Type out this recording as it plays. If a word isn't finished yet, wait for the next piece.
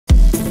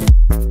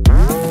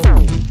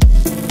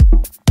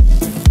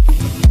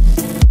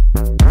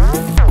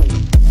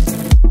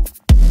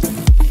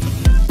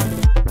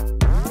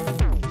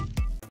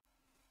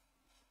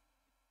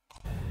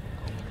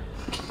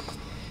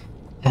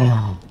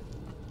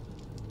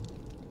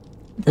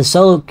The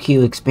solo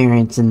queue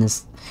experience in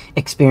this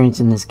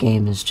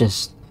game is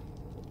just,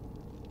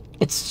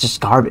 it's just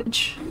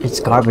garbage.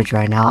 It's garbage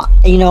right now.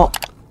 You know,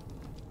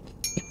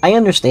 I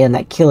understand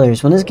that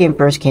killers, when this game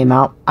first came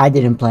out, I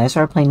didn't play. I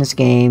started playing this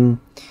game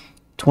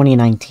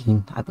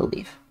 2019, I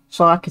believe.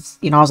 So I could,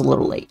 you know, I was a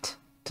little late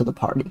to the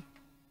party.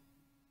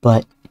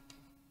 But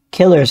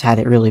killers had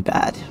it really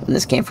bad when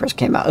this game first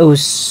came out. It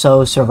was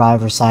so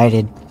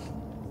survivor-sided.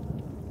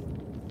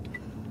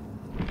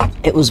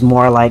 It was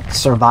more like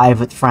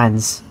survive with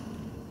friends.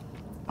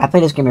 I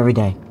play this game every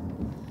day.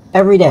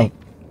 Every day.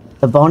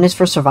 The bonus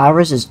for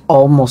survivors is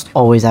almost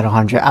always at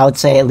 100. I would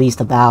say at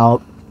least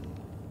about...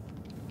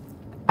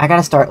 I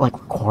gotta start, like,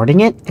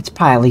 recording it. It's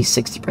probably at least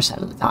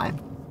 60% of the time.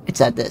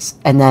 It's at this.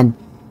 And then,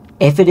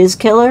 if it is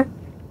killer,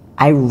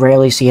 I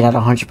rarely see it at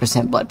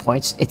 100% blood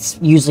points. It's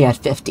usually at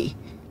 50.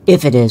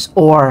 If it is.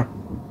 Or,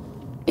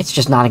 it's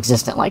just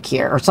non-existent like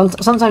here. Or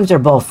sometimes they're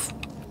both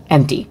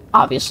empty,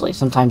 obviously.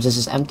 Sometimes this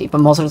is empty.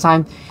 But most of the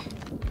time,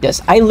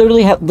 this. I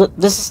literally have...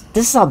 This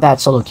is how bad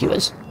solo queue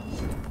is.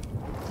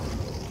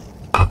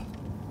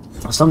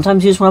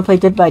 Sometimes you just want to play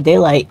Dead by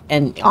Daylight,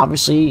 and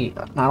obviously,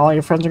 not all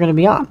your friends are going to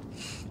be on.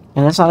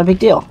 And that's not a big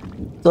deal.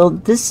 So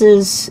this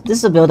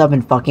is a build I've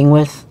been fucking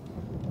with.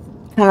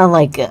 Kind of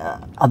like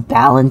a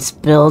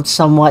balanced build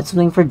somewhat.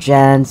 Something for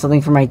Jen,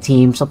 something for my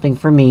team, something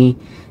for me.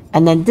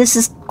 And then this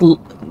is...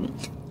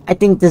 I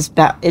think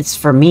it's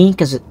for me,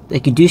 because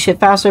it could do shit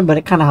faster, but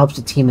it kind of helps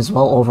the team as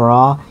well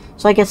overall.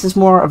 So I guess it's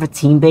more of a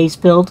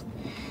team-based build,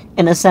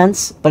 in a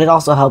sense. But it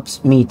also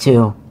helps me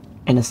too,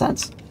 in a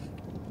sense.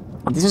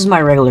 This is my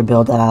regular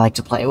build that I like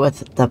to play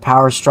with. The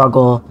Power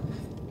Struggle,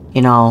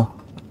 you know,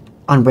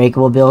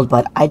 Unbreakable build.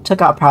 But I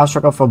took out Power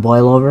Struggle for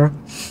Boilover.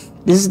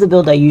 This is the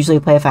build I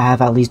usually play if I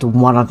have at least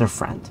one other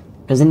friend.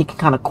 Because then you can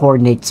kind of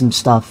coordinate some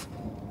stuff.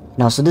 You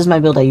know, so this is my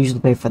build I usually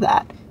play for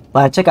that.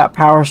 But I took out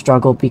Power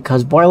Struggle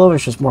because Boilover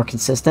is just more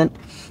consistent.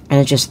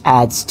 And it just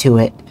adds to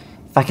it.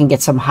 If I can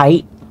get some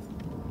height,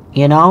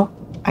 you know,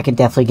 I can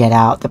definitely get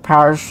out. The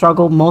Power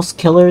Struggle, most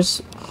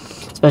killers,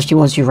 especially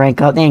once you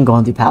rank up, they ain't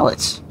going through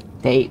pallets.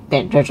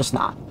 They're just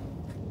not.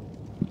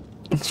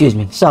 Excuse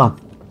me. So,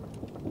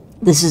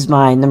 this is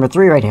my number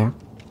 3 right here.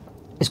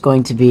 It's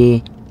going to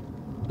be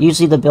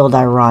usually the build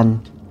I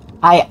run.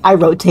 I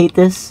rotate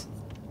this.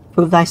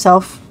 Prove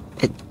Thyself.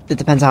 It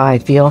depends how I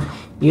feel.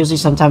 Usually,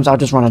 sometimes I'll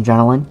just run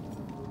Adrenaline.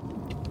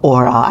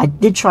 Or, I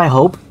did try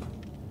Hope.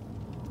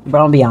 But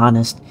I'll be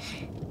honest.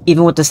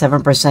 Even with the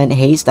 7%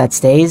 haste that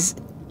stays,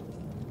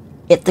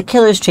 if the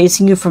killer's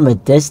chasing you from a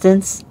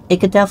distance, it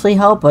could definitely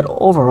help. But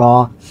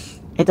overall,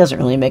 it doesn't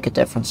really make a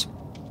difference.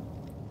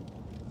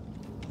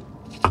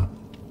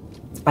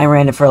 I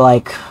ran it for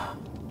like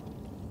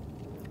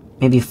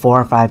maybe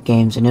 4 or 5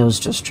 games and it was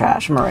just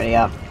trash. I'm already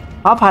up.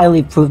 I'll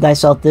probably Prove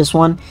Thyself this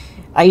one.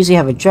 I usually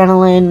have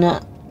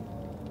Adrenaline.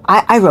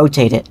 I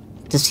rotate it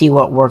to see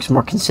what works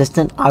more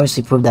consistent.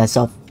 Obviously Prove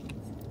Thyself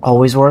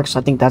always works.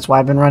 I think that's why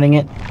I've been running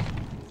it.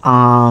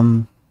 Yeah,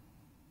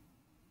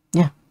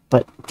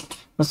 but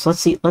let's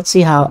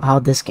see how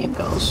this game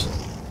goes.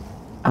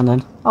 And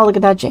then, oh, look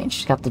at that, Jane.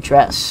 She's got the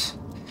dress.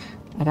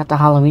 I got the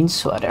Halloween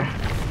sweater.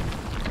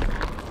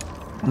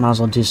 I might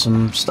as well do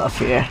some stuff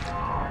here.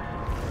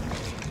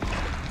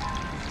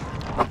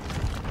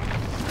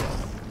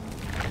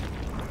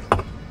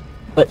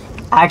 But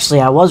actually,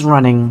 I was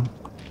running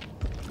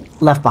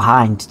Left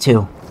Behind,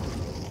 too.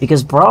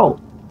 Because, bro,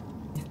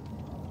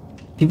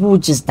 people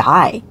would just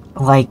die.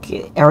 Like,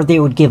 or they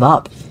would give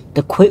up.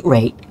 The quit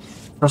rate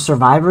for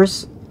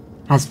survivors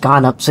has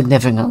gone up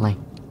significantly.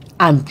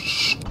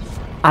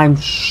 I'm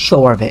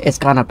sure of it. It's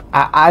gone up.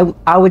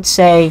 I would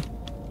say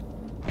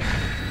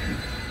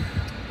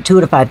 2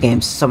 to 5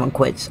 games someone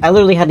quits. I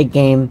literally had a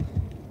game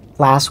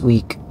last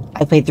week.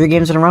 I played 3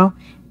 games in a row,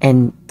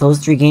 and those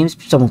 3 games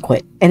someone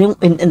quit. And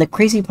the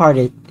crazy part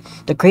is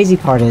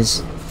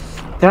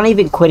they're not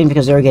even quitting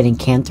because they were getting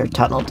camped or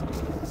tunneled.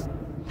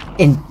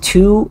 In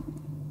two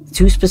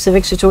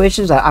specific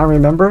situations that I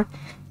remember,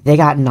 they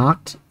got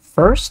knocked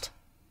first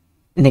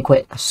and they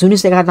quit. As soon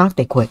as they got knocked,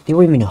 they quit. They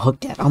weren't even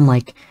hooked yet. I'm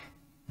like,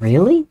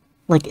 really?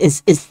 Like,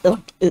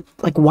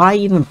 like, why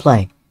even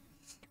play?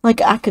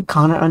 Like, I could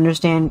kind of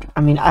understand.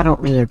 I mean, I don't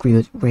really agree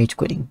with rage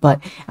quitting, but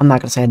I'm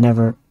not gonna say I've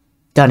never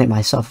done it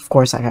myself. Of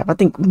course I have. I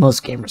think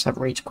most gamers have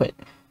rage quit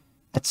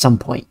at some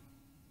point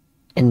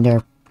in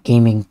their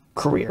gaming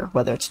career,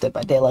 whether it's Dead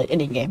by Daylight,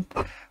 any game,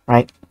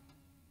 right?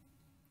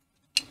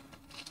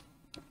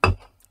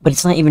 But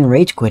it's not even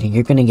rage quitting.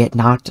 You're gonna get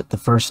knocked at the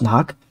first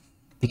knock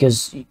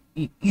because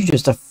you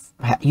just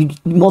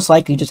most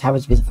likely just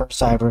happens to be the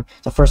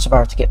first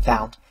survivor to get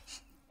found,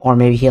 or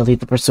maybe he'll lead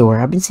the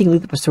pursuer. I've been seeing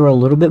lead the pursuer a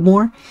little bit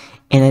more,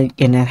 and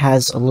it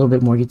has a little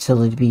bit more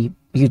utility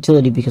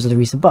because of the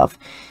recent buff.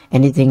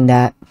 Anything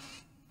that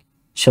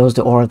shows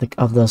the aura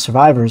of the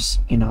survivors,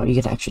 you know, you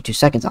get an extra 2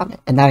 seconds on it.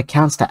 And that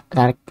accounts that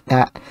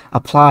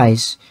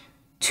applies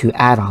to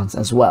add-ons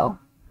as well.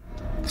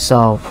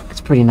 So, it's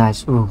pretty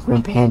nice. Ooh,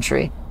 Grim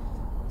Pantry.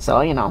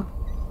 So, you know,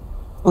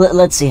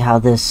 let's see how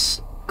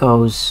this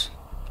goes.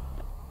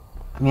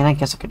 I mean, I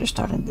guess I could just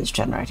start in this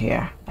gen right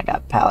here. I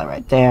got pallet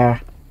right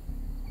there.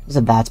 This is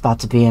a bad spot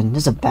to be in.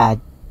 This is a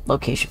bad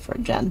location for a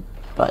gen,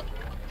 but...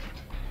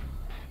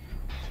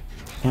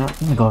 You know, I'm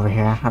gonna go over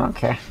here. I don't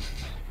care.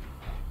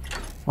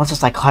 Once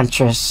it's like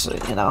Huntress,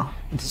 you know,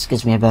 this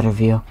gives me a better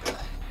view.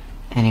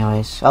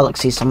 Anyways, oh look,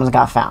 see, someone's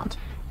got found.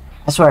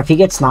 I swear, if he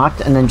gets knocked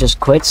and then just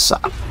quits,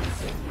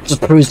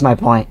 just proves my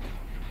point.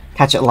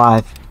 Catch it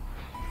live.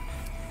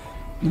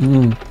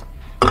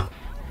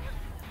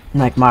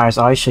 Like Mars,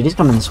 oh shit, he's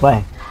coming this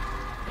way.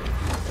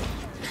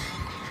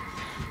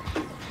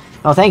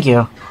 Oh, thank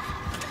you.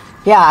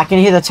 Yeah, I can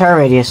hear the terror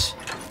radius.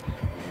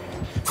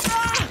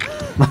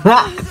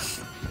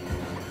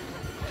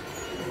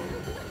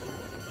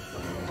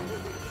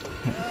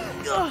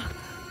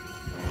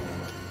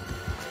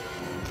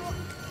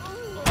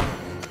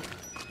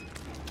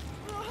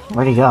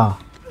 Where'd he go?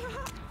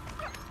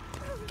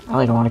 I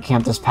really don't want to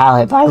camp this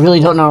pallet, but I really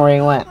don't know where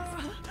he went.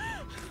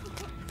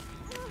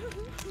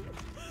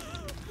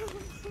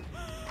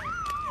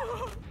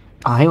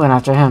 Oh, he went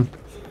after him.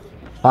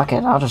 Fuck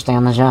it, I'll just stay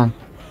on the gen.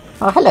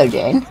 Oh, hello,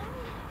 Jane.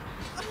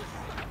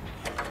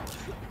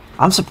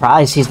 I'm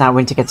surprised he's not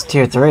waiting to get to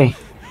tier 3.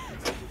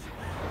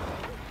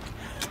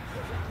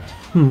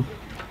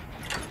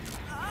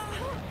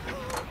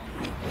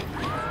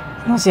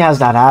 Let's see how's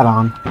that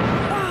add-on.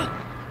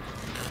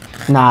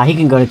 Nah, he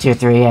can go to tier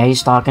 3, yeah,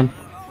 he's stalking.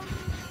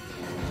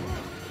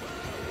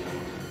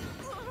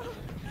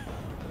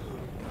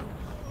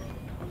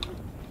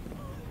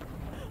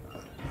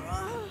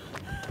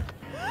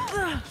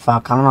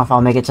 Fuck, I don't know if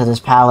I'll make it to this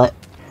pallet.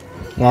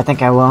 Yeah, I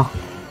think I will.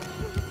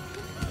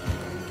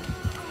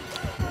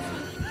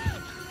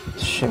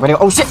 Shit, where'd he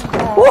go? Oh shit!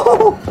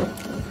 Woo!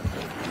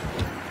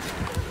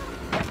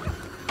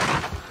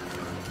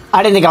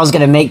 I didn't think I was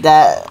gonna make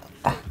that.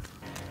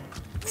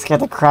 It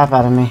scared the crap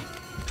out of me.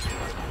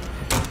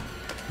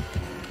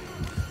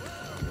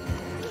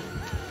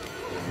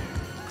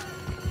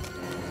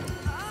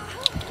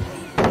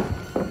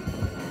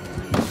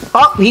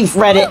 Oh, he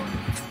read it.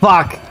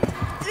 Fuck.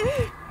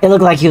 It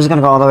looked like he was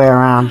gonna go all the way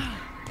around.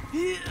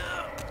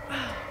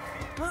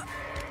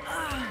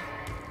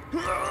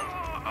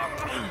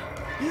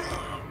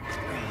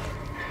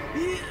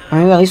 I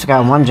mean, at least we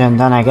got one gen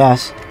done, I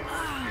guess.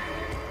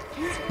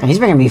 And he's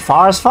bringing me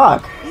far as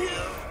fuck.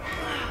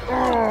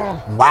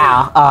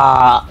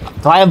 Wow.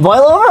 Do I have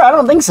boilover? I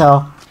don't think so.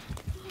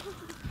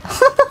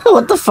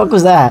 What the fuck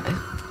was that?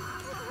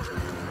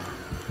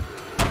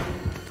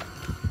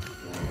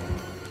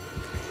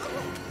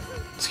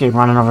 Let's keep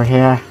running over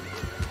here.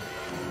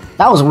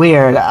 That was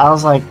weird. I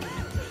was like...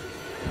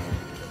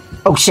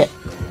 Oh shit.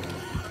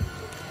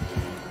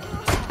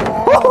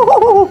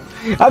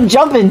 I'm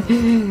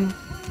jumping.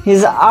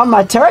 He's on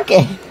my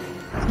turkey.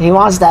 He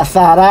wants that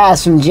fat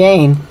ass from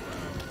Jane.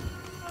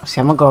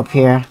 See, I'm gonna go up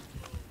here.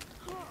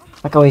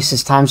 I can waste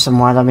his time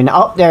somewhere. Let me know.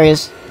 Oh, there he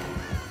is.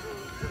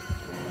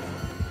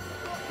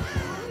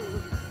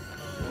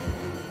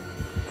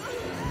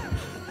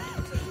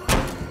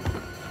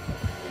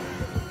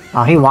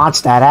 Oh, he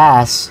wants that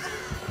ass.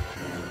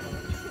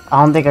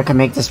 I don't think I can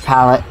make this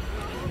pallet.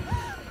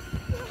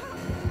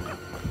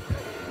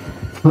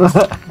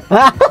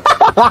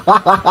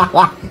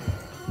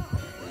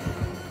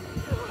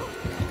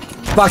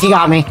 Fuck, he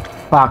got me.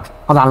 Fuck.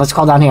 Hold on, let's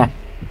call down here.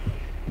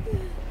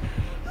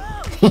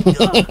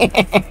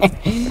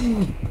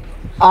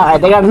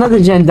 Alright, they got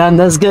another gen done.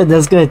 That's good,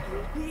 that's good.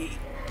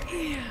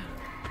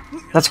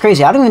 That's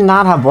crazy. I don't even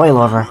not have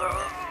boilover.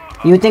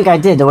 You would think I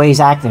did, the way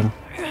he's acting.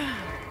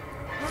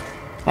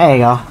 There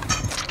you go.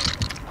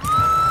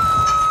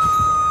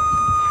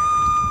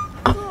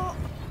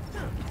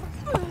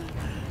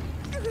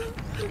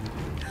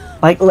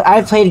 Like,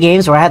 I've played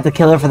games where I had to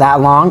kill her for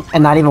that long,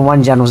 and not even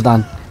one gen was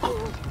done.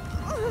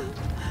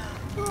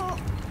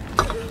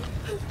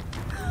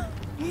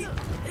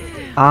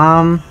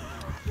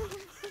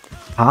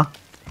 Huh?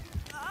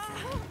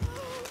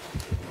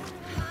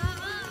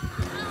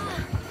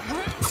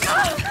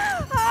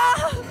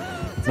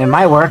 It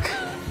might work.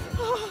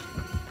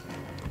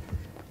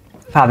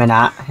 Probably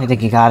not. I think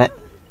he got it.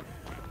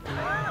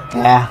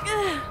 Yeah.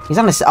 He's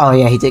on the... Oh,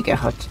 yeah, he did get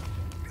hooked.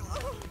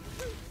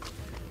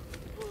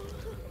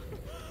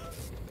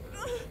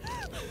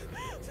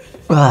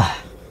 Ugh.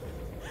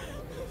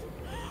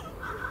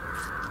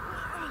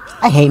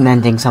 I hate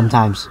mending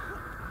sometimes.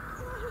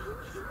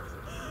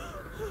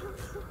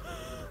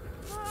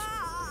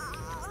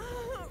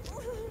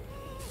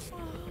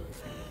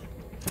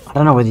 I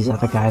don't know where these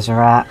other guys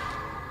are at.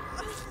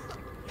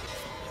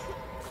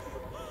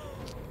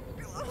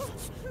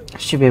 I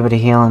should be able to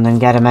heal and then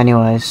get him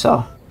anyway,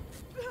 so...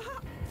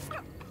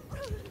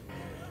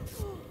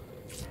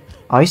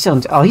 Oh, he's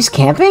still... Oh, he's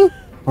camping?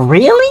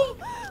 Really?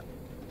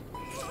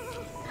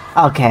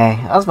 Okay,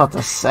 I was about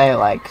to say,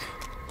 like...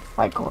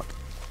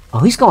 Oh,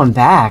 he's going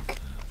back.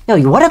 Yo,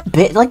 what a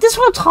bit. Like, this is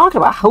what I'm talking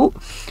about.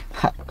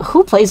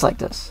 Who plays like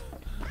this?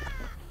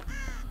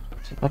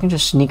 See if I can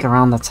just sneak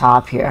around the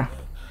top here.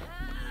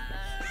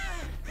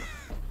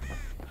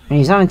 I mean,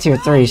 he's not in tier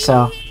 3,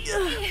 so.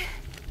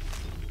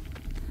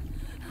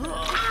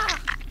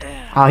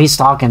 Oh, he's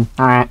stalking.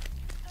 Alright.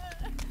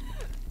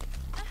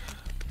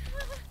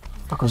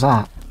 What the fuck was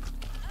that?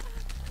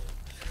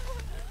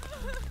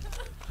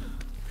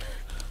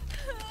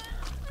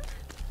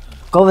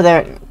 Go over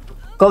there.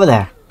 Go over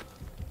there.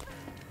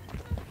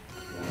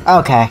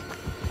 Okay.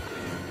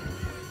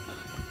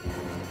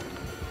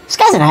 This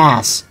guy's an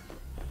ass.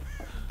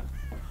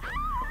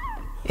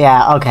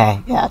 Yeah,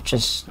 okay. Yeah,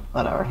 just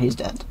whatever. He's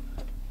dead.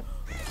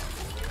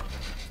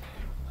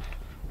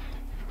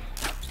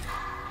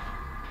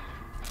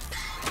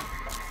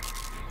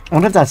 I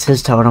wonder if that's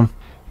his totem.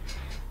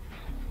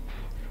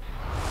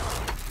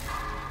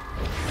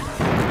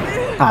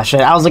 Ah,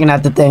 shit. I was looking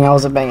at the thing. I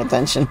wasn't paying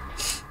attention.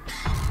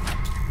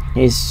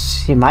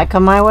 He might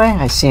come my way.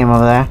 I see him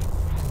over there.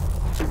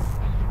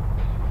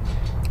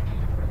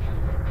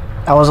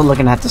 I wasn't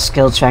looking at the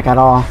skill check at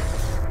all.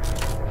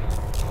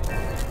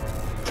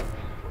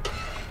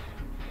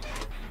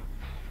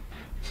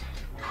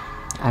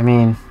 I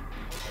mean,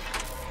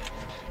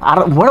 I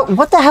don't.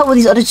 What the hell were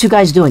these other two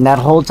guys doing that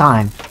whole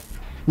time?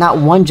 Not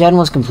one gen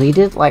was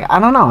completed. Like, I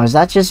don't know. Is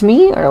that just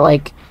me, or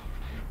like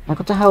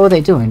what the hell were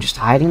they doing? Just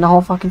hiding the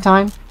whole fucking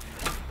time?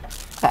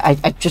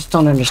 I just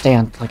don't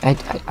understand. Like,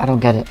 I don't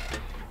get it.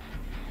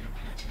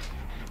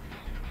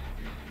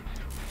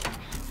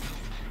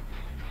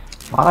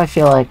 Why do I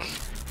feel like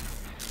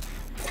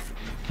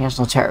he has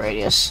no terror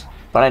radius?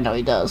 But I know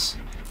he does.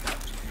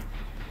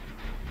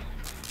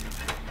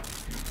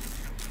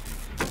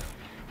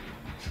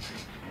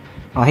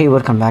 Oh, he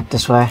would come back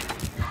this way.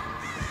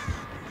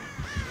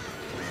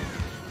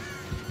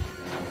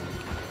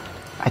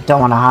 I don't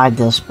want to hide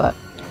this, but...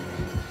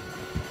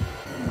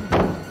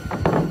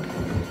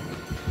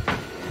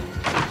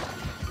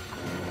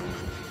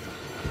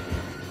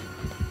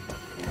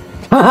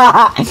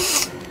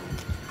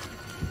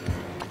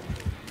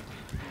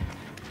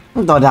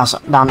 Go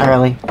down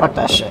early. Fuck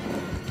that shit.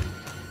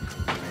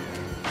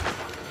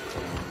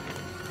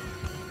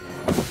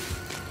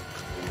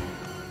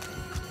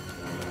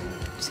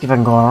 See if I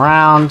can go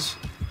around.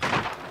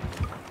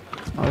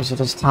 Or is it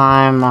this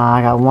time?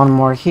 I got one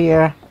more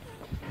here.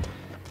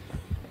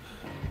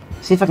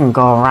 See if I can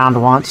go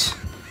around once.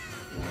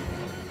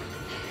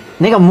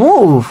 Nigga,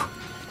 move!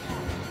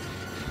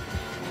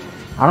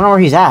 I don't know where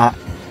he's at.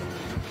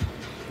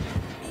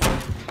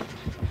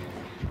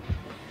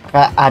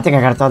 I think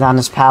I gotta throw down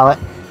this pallet.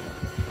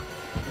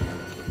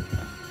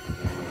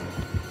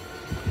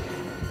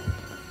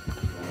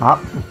 Oh,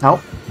 nope.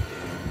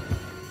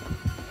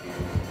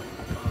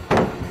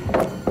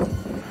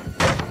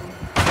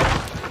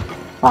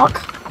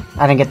 Fuck.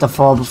 I didn't get the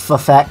full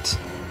effect.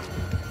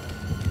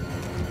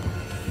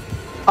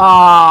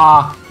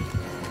 Ah.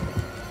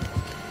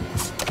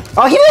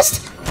 Oh, he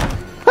missed!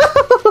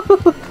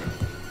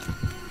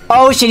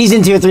 Oh shit, he's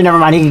in tier 3, never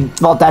mind, he can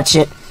vault that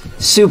shit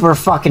super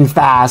fucking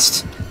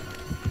fast.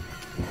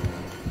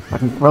 I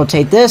can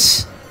rotate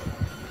this.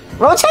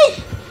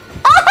 Rotate!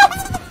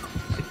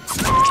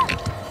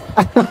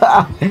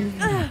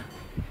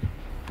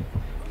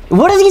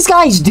 What are these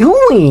guys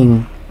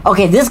doing?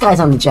 Okay, this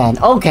guy's on the gen.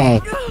 Okay.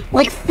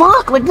 Like,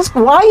 fuck, like this,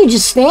 why are you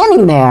just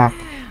standing there?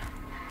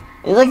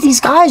 Like, these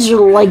guys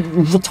are, like,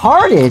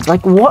 retarded.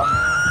 Like, what?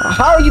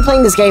 How are you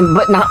playing this game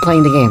but not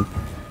playing the game?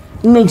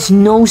 It makes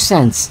no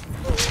sense.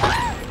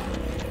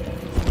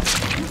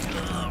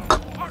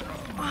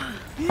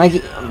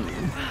 Like...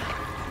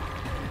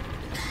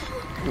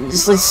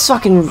 It's like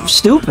fucking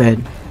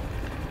stupid.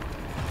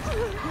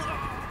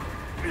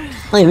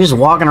 Like, we're just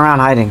walking around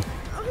hiding.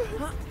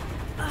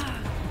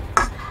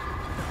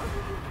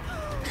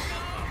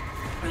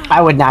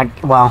 I would not,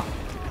 well...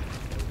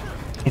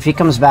 If he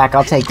comes back,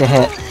 I'll take the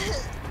hit.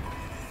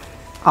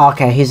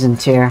 Okay, he's in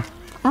tier.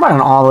 I'm running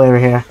all the way over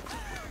here.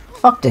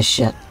 Fuck this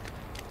shit.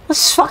 This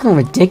is fucking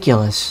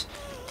ridiculous.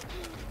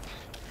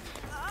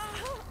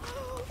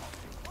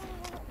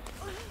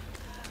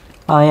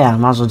 Oh yeah,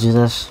 might as well do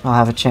this. I'll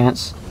have a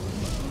chance.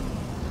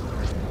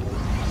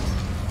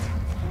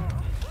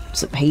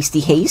 Some hasty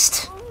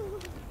haste.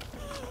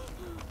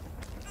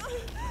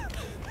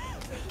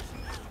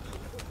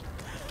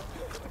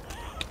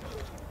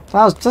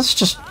 That's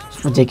just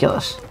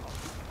ridiculous.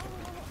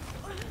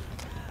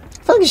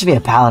 I feel like there should be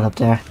a pallet up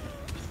there.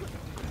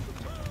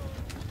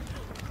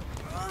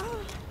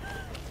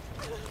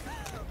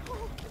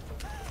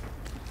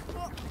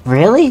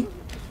 Really?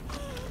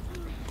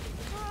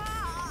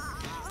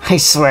 I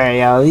swear,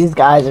 yo, these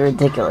guys are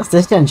ridiculous.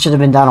 This gen should have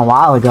been done a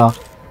while ago.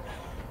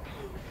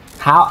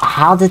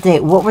 How did they,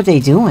 what were they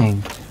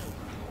doing?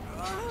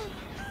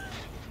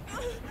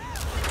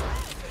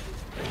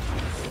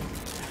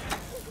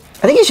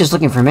 I think he's just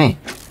looking for me.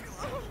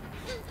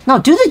 No,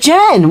 do the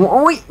gen!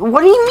 Wait,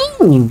 what do you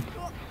mean?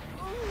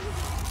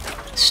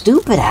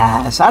 Stupid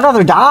ass. I'd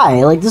rather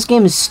die. Like, this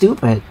game is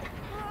stupid.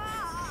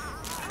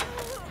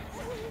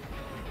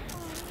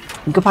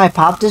 You could probably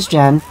pop this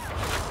gen.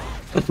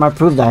 with my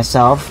prove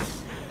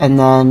thyself, and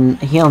then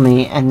heal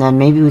me, and then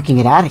maybe we can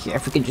get out of here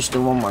if we could just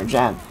do one more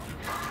gen.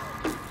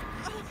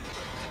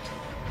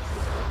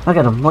 Look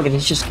at him, look at,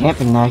 he's just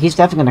camping there. He's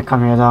definitely gonna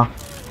come here though.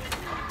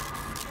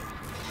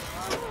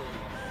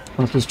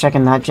 Look, he's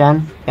checking that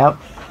gen. Yep.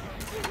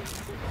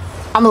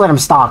 I'm gonna let him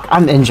stalk.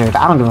 I'm injured.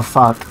 I don't give a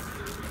fuck.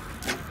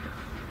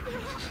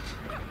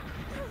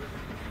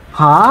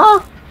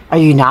 Huh? Are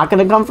you not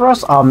gonna come for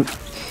us?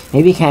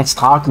 Maybe he can't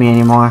stalk me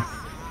anymore.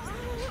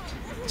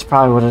 That's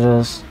probably what it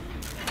is.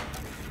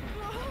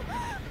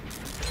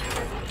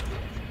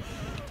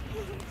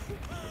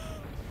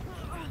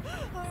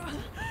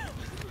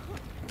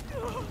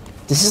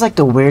 This is like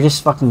the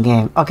weirdest fucking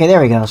game. Okay,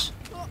 there he goes.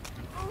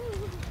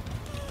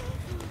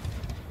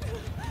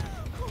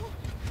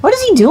 What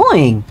is he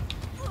doing?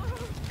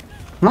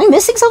 Am I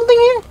missing something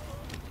here?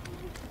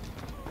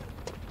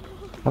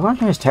 I wonder if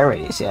there's terror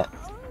radius yet.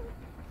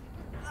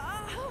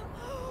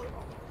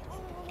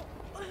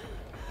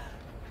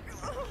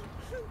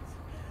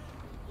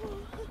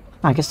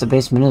 I guess the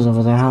basement is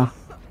over there, huh?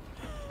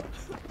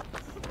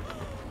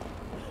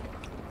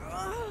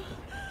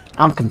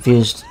 I'm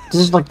confused.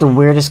 This is like the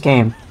weirdest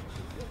game.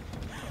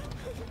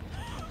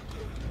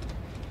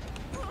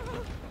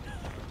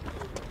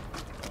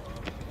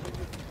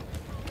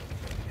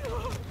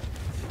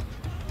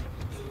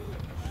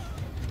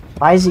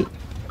 Why is he...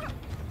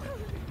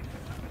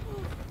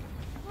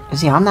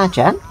 Is he on that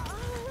jet?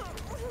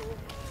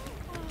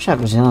 Shut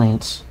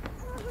resilience.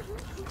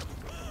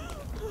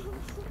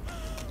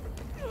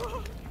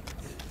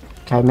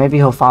 Okay, maybe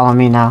he'll follow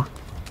me now.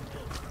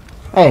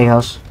 There he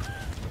goes.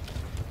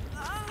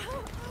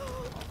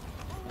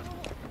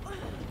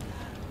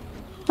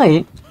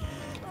 Wait.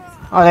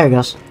 Oh, there he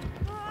goes.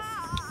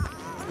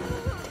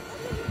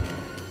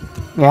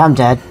 Yeah, I'm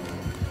dead.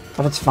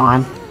 But it's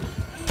fine.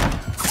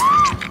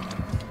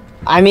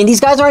 I mean, these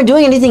guys aren't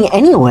doing anything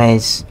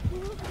anyways.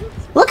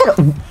 Look at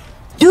him.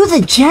 Do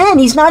the gen.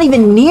 He's not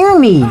even near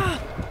me.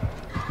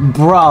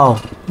 Bro.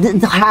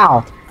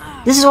 How?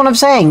 This is what I'm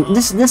saying.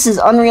 This is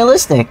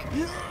unrealistic.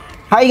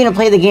 How are you gonna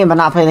play the game but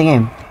not play the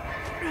game?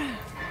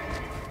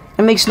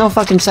 It makes no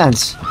fucking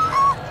sense.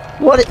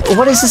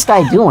 What is this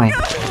guy doing?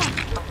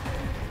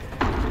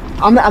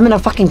 I'm in a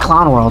fucking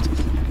clown world.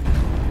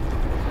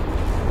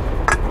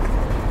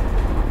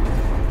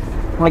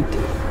 Like,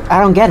 I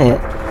don't get it.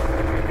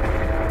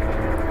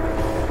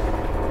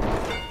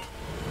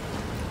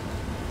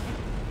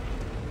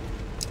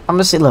 I'm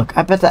gonna say, look,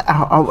 I bet that,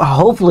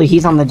 hopefully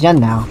he's on the gen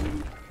now.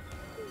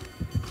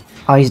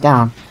 Oh, he's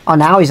down. Oh,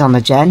 now he's on the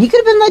gen. He could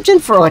have been that gen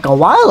for like a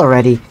while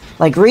already.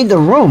 Like, read the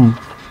room.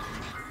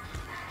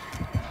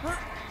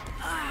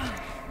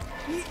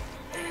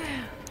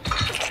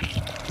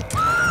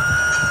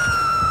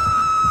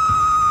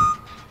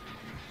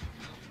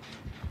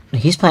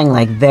 He's playing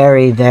like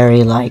very,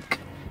 very like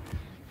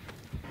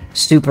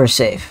super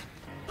safe.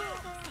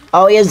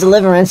 Oh, he has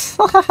deliverance.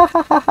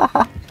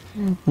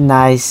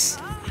 Nice.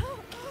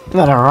 You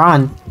better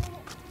run.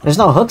 There's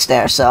no hooks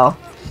there, so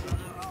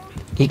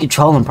he could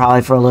troll him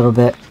probably for a little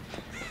bit.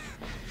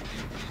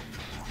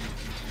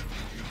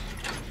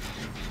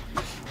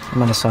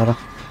 Minnesota.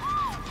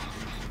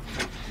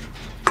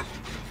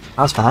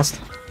 That was fast.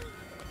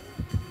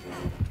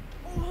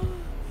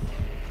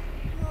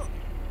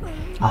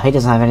 Oh, he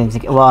doesn't have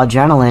anything. Well,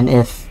 adrenaline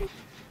if...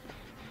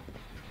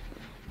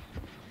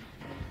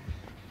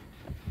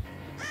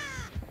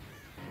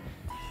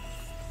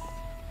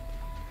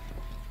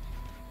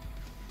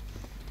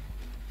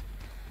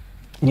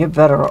 You're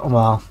better...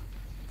 Well...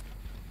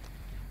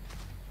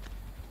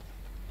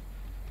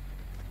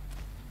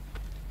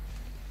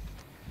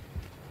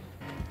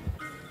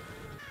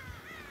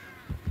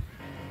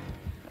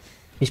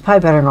 He's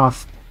probably better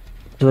off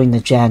doing the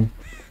gen.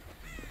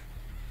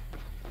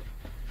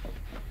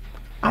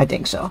 I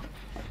think so.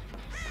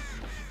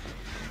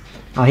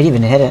 Oh, he didn't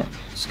even hit it.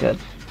 It's good.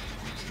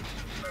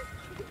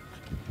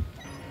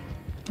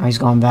 Oh, he's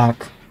going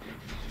back.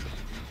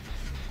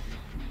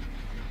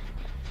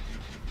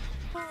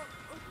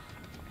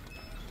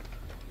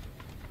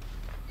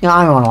 You know,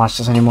 I don't want to watch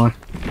this anymore.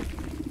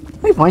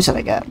 How many points did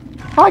I get?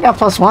 Oh, I got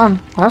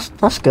 +1.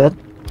 That's good.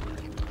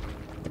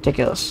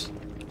 Ridiculous.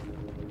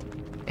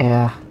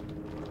 Yeah.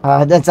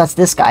 That's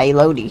this guy,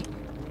 Elodie.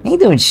 He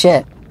ain't doing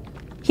shit.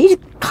 He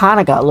kind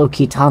of got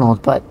low-key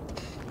tunneled, but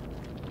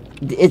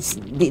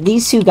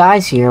these two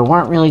guys here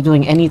weren't really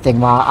doing anything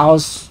while I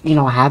was, you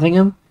know, having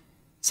him.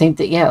 Same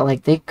thing, yeah,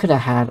 like, they could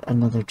have had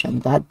another gen.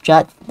 That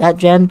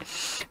gen,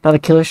 another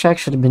killer strike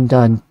should have been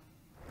done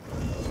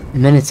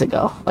minutes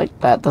ago. Like,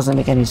 that doesn't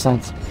make any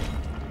sense.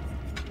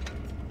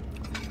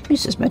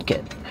 Use this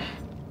medkit.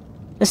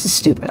 This is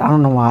stupid. I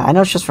don't know why. I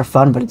know it's just for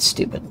fun, but it's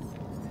stupid.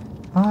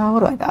 What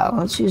do I got?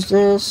 Let's use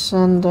this,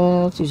 and,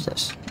 let's use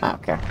this. I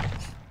don't care.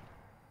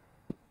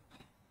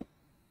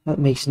 That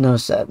makes no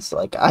sense.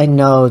 Like, I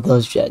know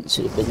those gens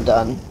should have been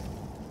done,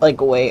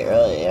 like, way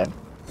earlier.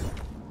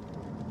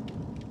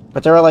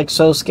 But they were, like,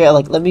 so scared.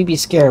 Like, let me be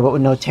scared. What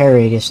with no terror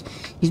radius?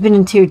 He's been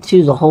in tier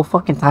 2 the whole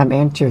fucking time,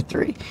 and tier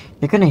 3.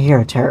 You're gonna hear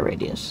a terror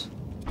radius.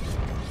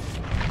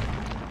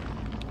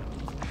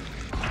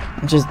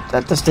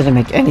 That just didn't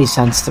make any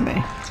sense to me.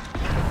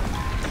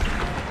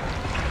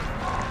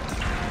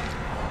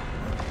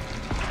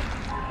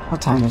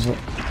 What time is it?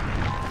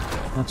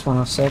 That's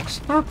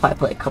 1:06. I'll probably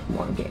play a couple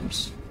more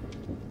games.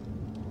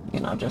 You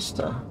know, just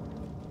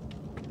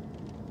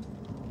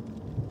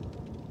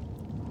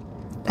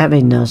that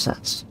made no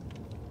sense.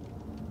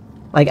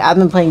 Like, I've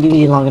been playing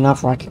DVD long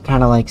enough where I can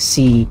kind of, like,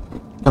 see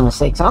the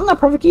mistakes. I'm not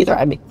perfect either.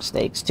 I make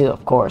mistakes, too,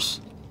 of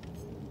course.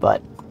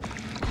 But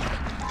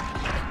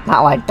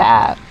not like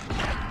that.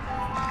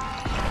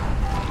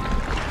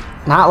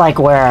 Not like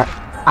where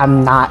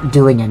I'm not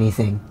doing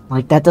anything.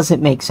 Like, that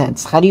doesn't make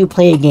sense. How do you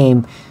play a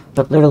game,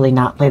 but literally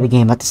not play the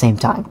game at the same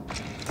time?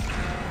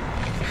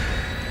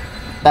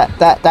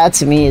 That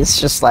to me is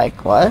just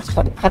like, what?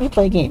 How do you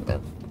play a game? It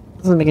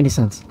doesn't make any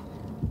sense.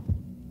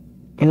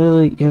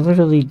 You're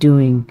literally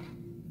doing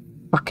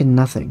fucking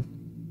nothing.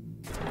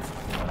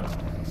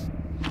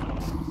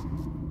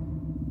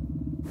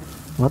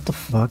 What the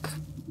fuck?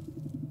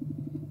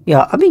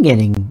 Yeah, I've been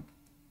getting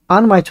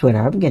on my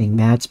Twitter. I've been getting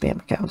mad spam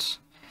accounts,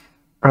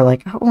 or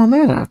like, well,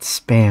 they're not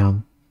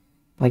spam,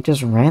 like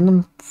just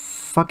random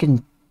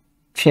fucking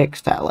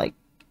chicks that, like,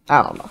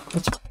 I don't know.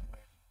 It's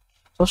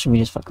social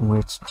media's fucking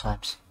weird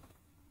sometimes.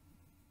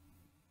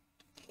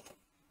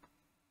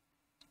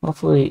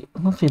 Hopefully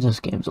this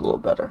game's a little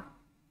better.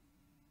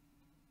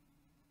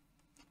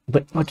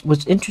 But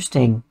what's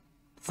interesting,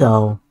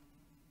 though,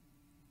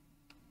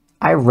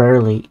 I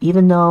rarely,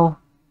 even though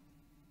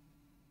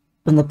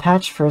when the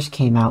patch first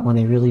came out, when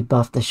they really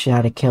buffed the shit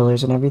out of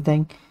killers and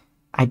everything,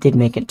 I did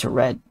make it to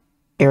red.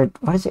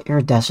 What is it?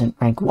 Iridescent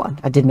rank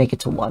 1. I did make it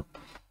to 1.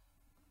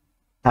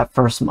 That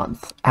first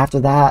month. After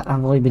that,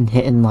 I've only been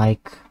hitting,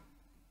 like,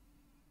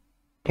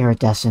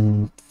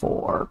 iridescent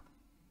 4,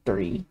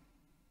 3-ish.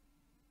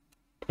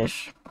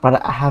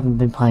 But I haven't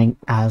been playing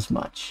as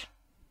much.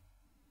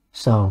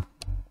 So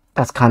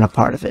that's kind of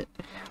part of it.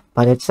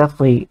 But it's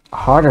definitely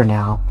harder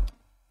now.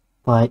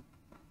 But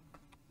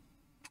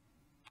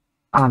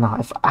I don't know.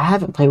 If I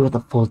haven't played with a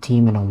full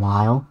team in a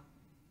while,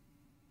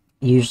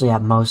 usually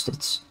at most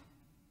it's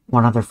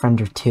one other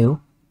friend or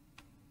two.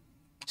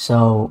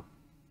 So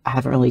I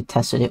haven't really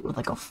tested it with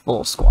like a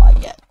full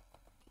squad yet.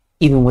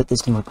 Even with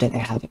this new update, I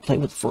haven't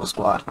played with a full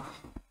squad.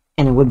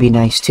 And it would be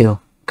nice too,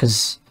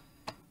 because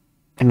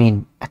I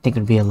mean, I think it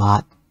would be a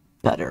lot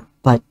better.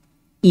 But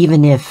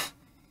even if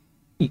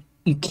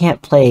you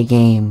can't play a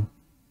game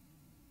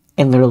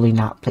and literally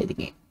not play the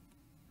game.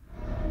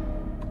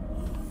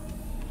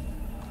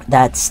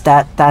 That's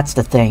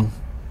the thing.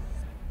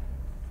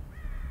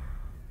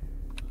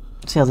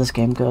 Let's see how this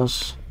game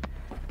goes.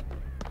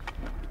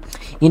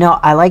 You know,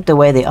 I like the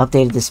way they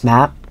updated this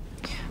map,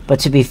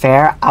 but to be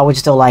fair, I would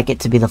still like it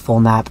to be the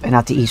full map and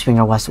not the East Wing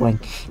or West Wing.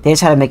 They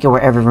just had to make it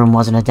where every room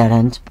wasn't a dead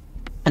end,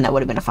 and that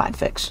would have been a fine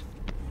fix.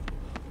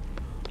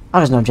 Oh,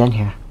 there's no gen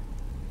here.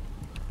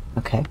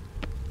 Okay.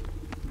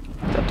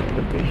 I thought there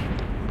would be.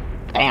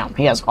 Damn,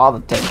 he has all the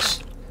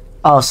things.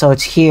 Oh, so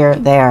it's here,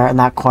 there, in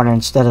that corner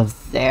instead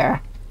of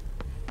there.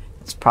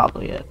 That's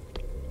probably it.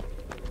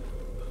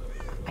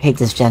 I hate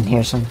this gen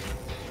here, son.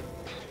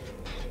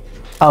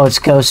 Oh, it's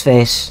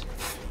Ghostface.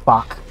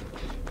 Fuck.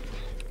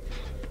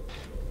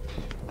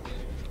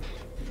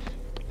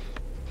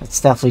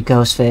 It's definitely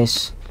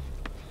Ghostface.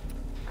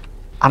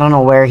 I don't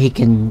know where he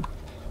can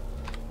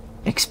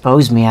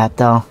expose me at,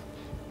 though.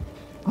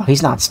 Oh,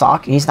 he's not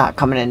stalking. He's not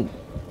coming in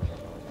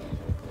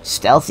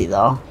stealthy,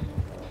 though.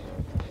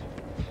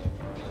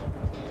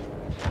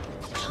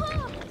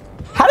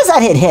 How does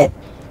that hit?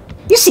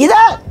 You see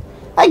that?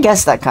 I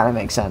guess that kind of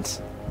makes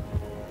sense.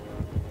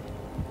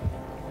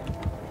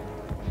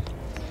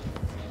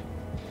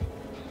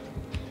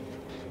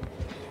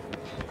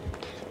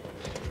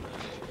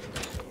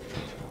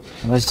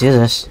 Let's do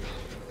this.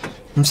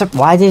 I'm surprised.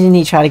 Why didn't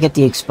he try to get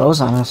the expose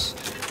on us?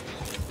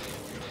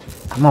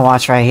 I'm gonna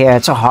watch right here.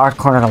 It's a hard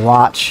corner to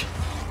watch.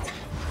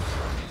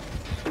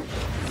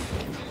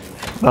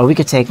 Well, we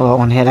could take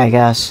one hit, I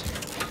guess.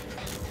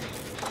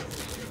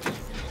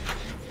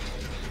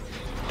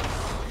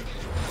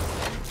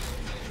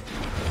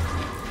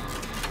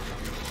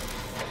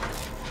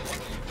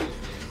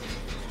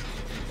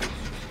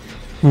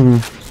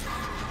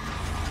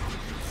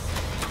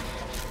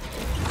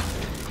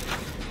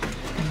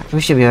 We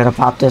should be able to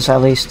pop this at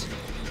least.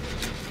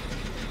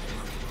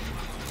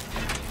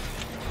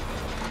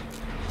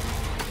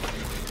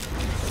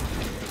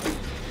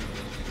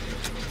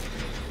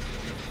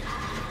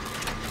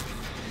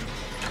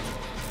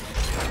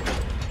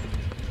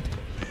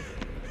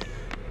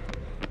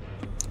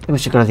 I think we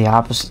should go to the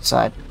opposite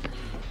side.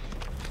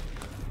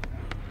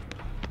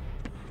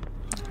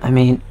 I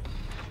mean,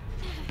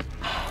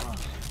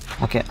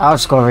 okay, I'll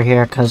just go over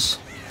here because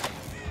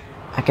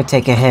I could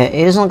take a hit.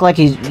 It doesn't look like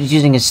he's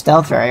using his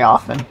stealth very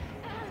often.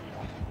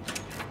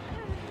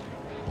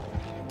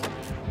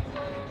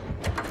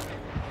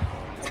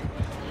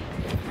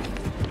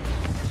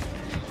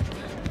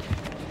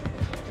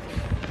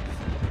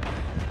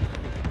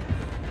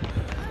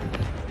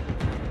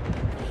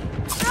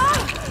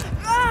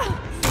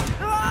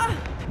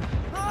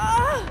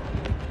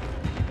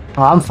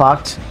 Oh, I'm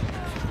fucked.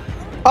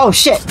 Oh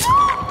shit!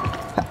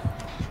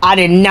 I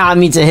did not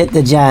mean to hit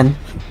the gen.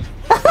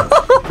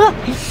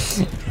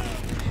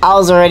 I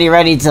was already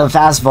ready to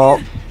fast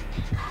vault.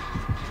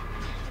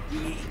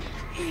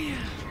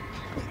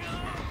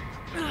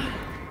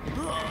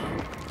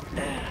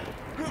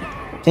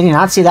 Did you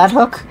not see that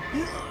hook?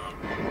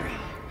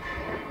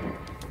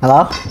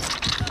 Hello?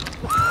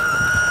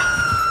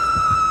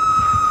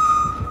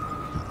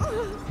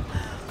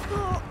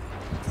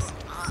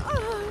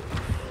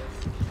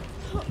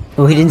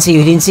 Oh, he didn't see you,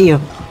 he didn't see you.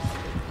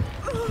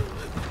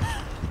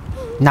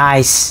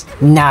 Nice.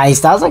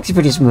 Nice. That was actually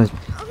pretty smooth.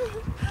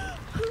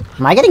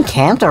 Am I getting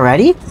camped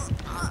already?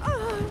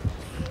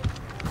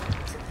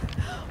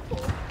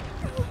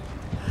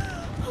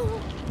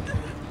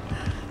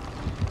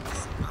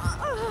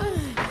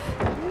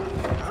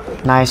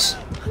 Nice.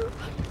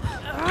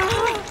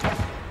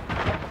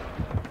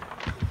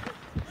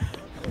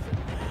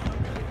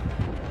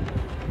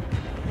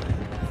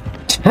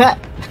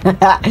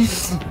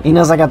 He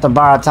knows I got to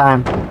borrow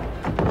time.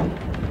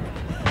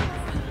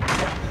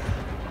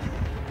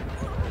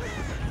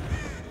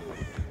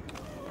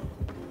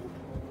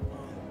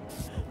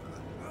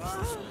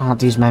 I'll have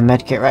to use my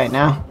medkit right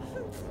now.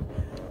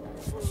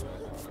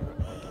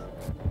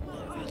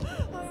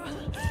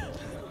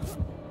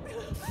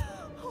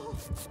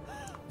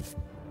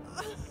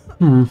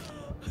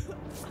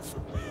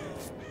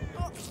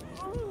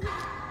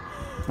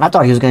 I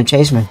thought he was gonna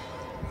chase me.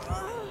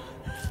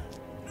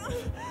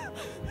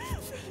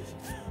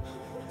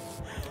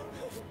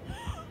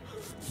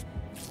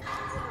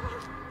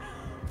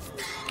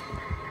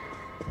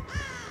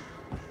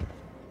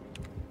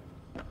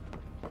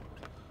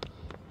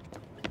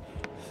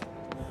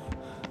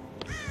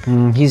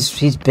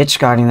 He's bitch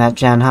guarding that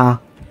gen, huh?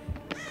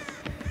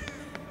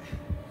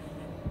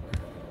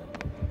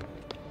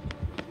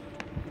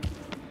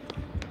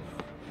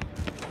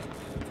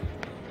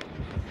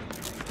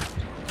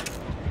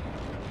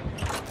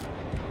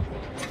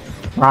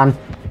 Run.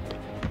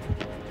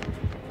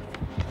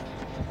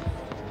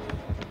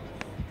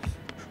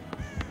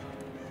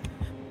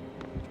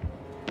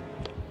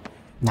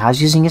 Now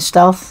he's using his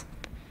stealth?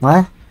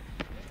 What?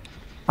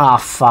 Oh,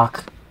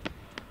 fuck.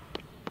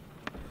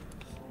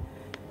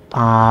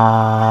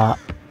 I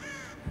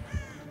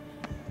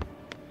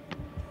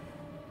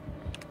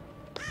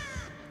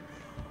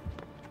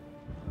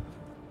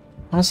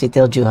want to see if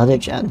they'll do other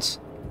gens.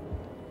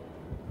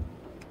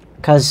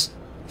 Because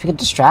if you can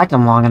distract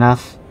them long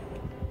enough.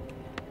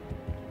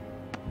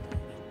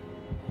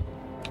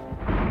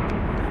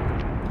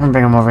 I'm gonna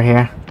bring him over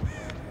here.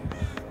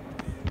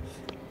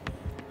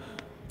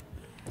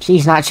 See,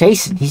 he's not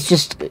chasing. He's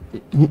just...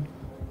 You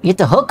have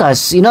to hook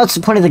us. You know it's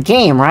the point of the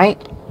game,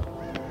 right?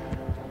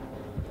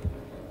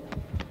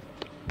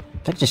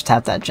 If I could just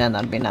tap that gen,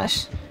 that'd be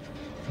nice.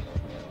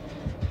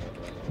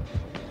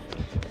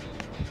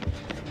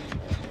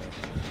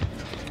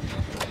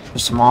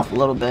 Push him off a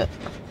little bit.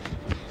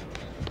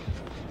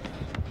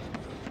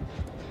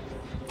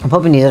 I'm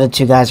hoping the other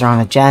two guys are on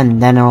a gen,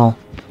 then it'll...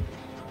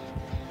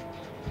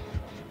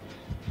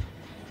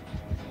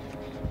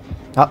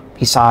 Oh,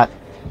 he saw it.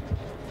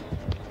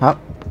 Oh.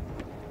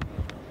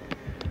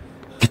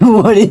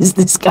 What is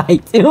this guy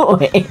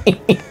doing?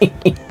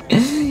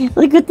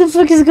 Like, what the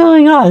fuck is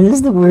going on? This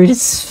is the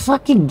weirdest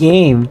fucking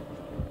game.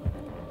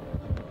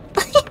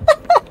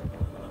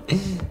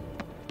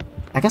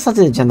 I guess I'll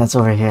do the gen that's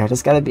over here.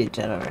 There's gotta be a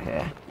gen over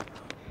here.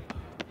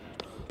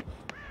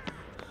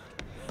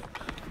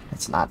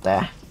 It's not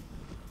there.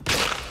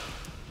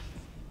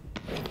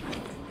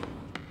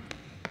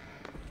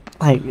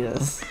 Like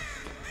this.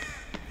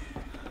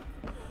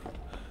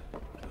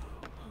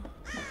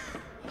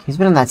 He's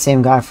been on that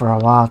same guy for a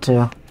while,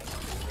 too.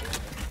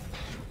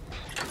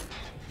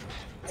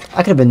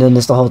 I could have been doing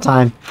this the whole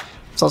time.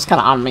 So it's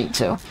kind of on me,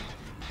 too.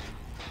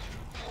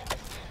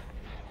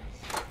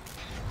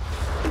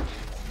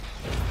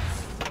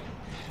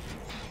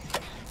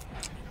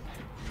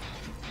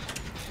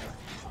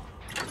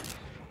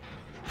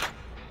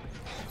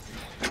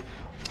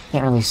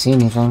 Can't really see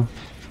anything.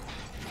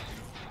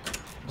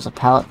 There's a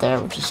pallet there,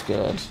 which is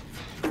good.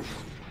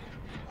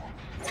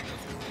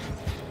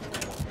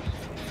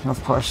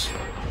 Of course.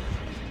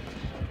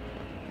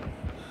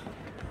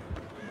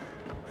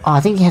 Oh,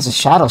 I think he has a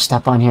shadow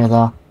step on here,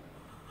 though.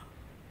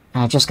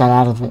 And I just got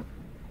out of it.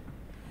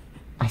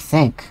 I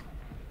think.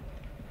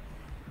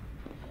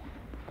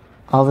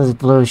 All this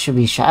blue should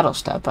be shadow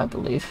step, I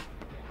believe.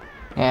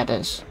 Yeah, it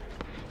is.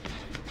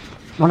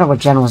 Wonder what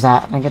gen was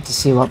that. I get to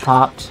see what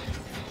popped.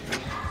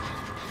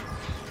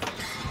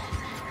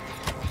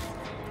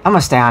 I'm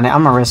gonna stay on it.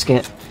 I'm gonna risk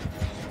it.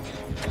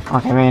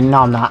 Okay, man. No,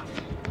 I'm not.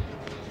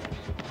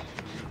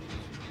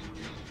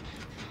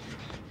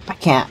 I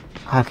can't.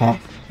 Okay.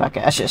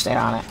 Okay, I should have stayed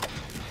on it.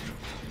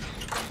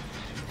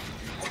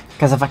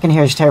 Because if I can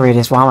hear his tear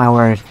radius, why am I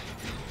worried?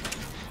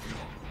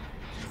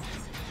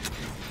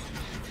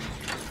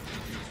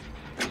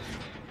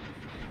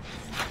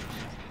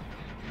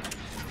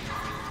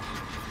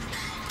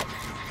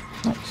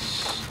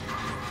 Nice.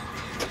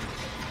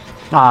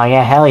 Oh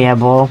yeah, hell yeah,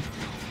 bull.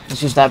 It's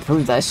just that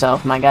prove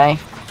thyself, my guy.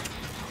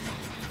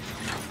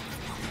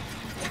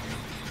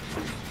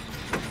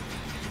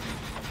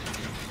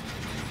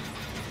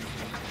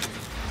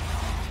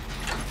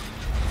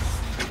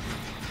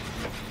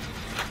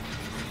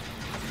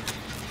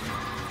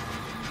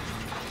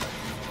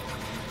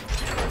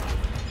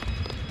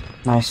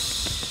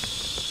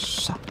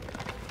 Nice.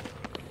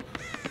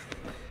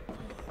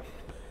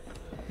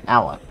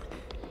 Now what?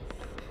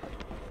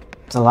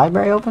 Is the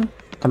library open?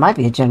 There might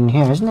be a gen in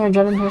here. Isn't there a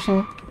gen in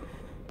here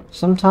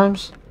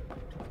sometimes?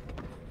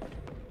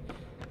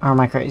 Or am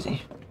I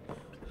crazy?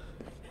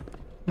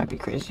 Might be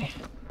crazy.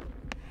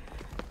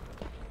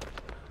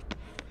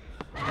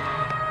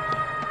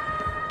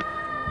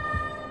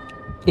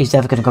 He's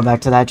definitely gonna go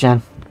back to that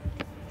gen.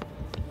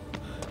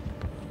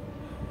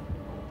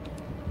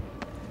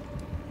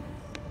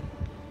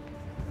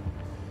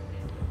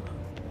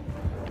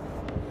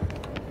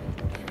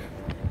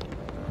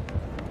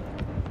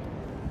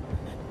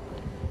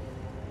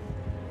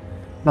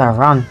 Better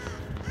run.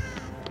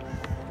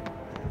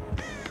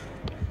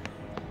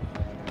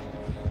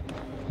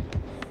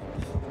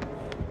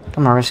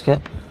 I'm gonna risk it.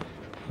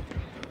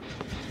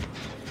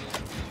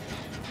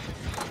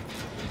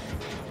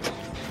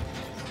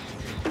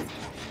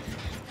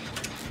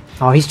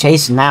 Oh, he's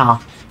chasing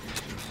now.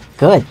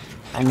 Good.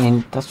 I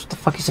mean, that's what the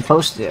fuck he's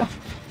supposed to do.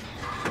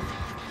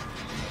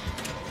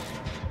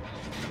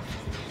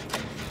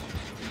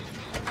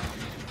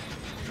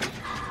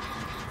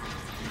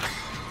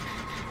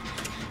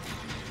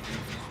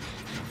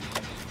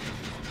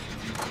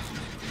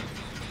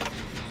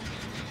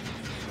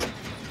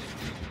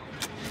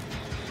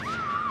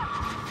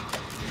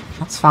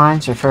 That's fine,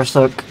 it's your first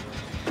look.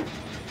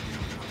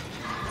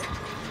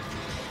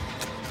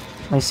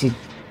 At least he,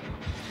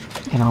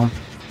 you know,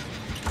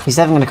 he's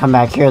definitely gonna come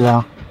back here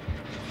though.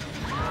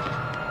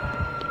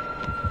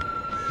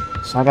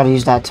 So I gotta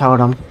use that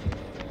totem.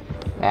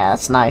 Yeah,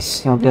 that's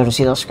nice. He won't be able to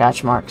see those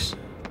scratch marks.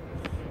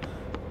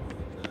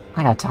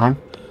 I got time.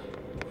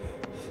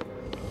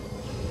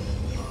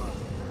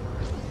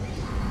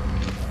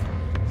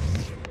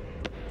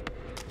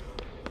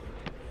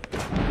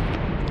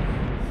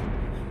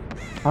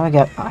 How do I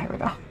get... Oh, here we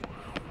go.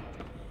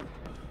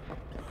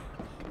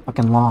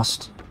 Fucking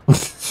lost.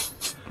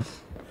 Is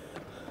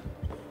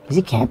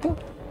he camping?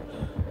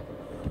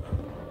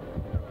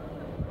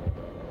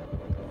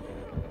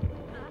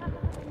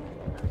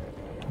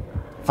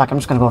 Fuck, I'm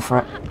just gonna go for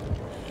it.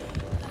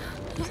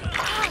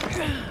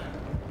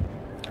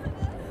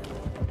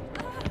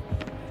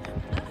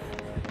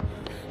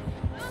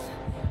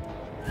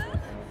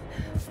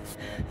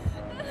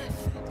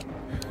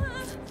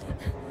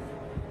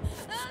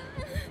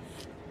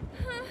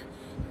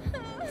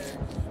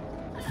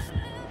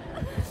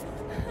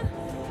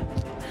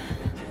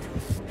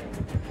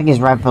 I think he's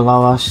right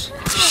below us.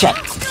 Shit!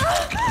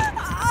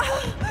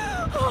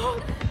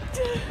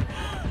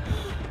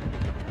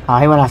 Oh,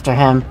 he went after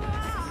him.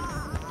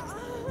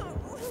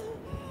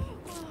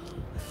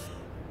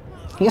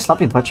 He a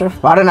sloppy butcher?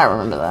 Why didn't I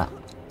remember that?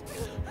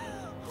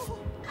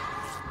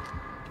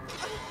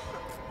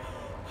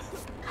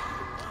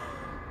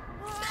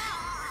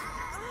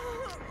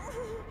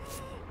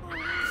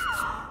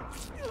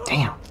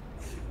 Damn.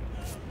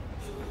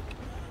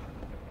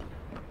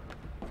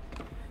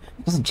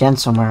 There's a gen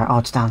somewhere. Oh,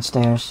 it's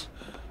downstairs.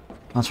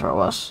 That's where it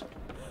was.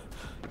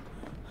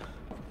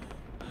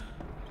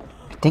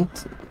 I think...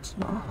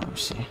 Oh, let me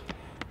see.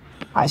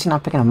 Why is he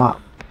not picking him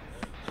up?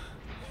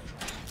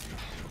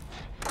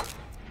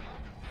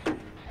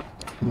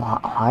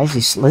 Why is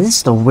he... This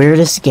is the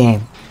weirdest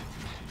game.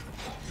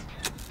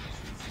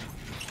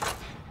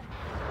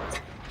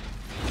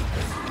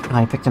 Oh,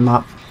 he picked him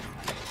up.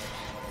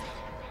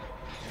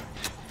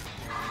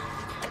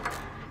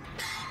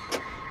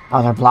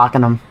 Oh, they're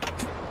blocking him.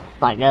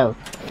 Like, no.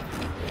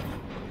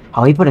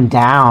 Oh, he put him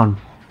down.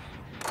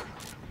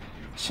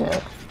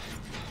 Shit.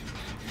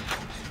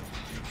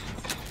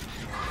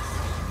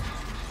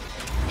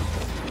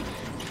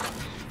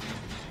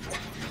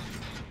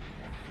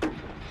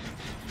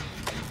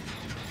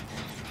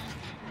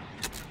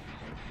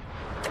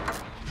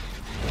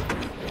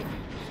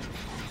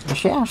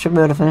 Yeah, I should be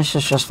able to finish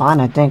this just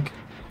fine, I think.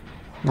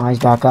 Now he's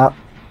back up.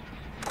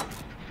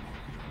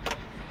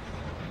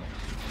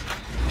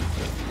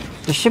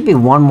 There should be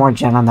one more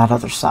gen on that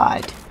other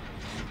side.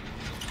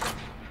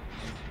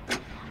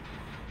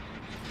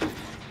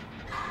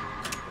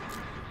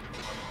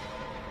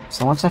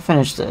 So once I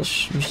finish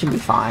this, we should be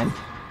fine.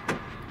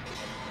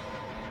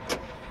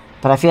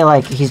 But I feel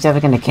like he's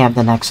definitely going to camp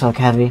the next hook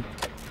heavy.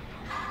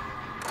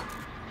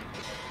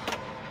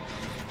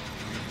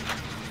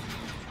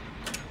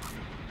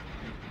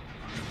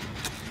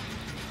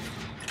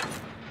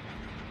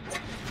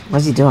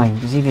 What's he doing?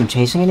 Is he even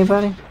chasing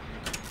anybody?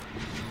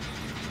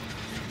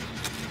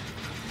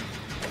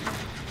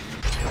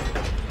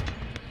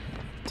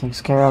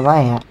 Takes care of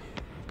that.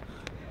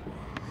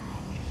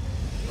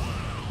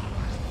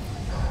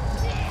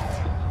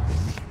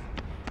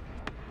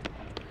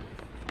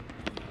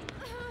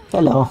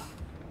 Hello.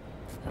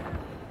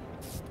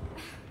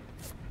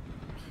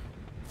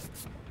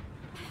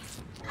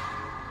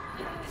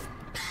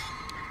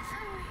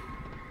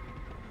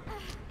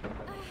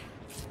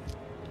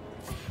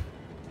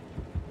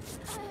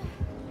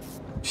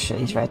 Shit,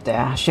 he's right there.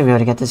 I should be able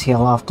to get this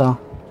heal off though.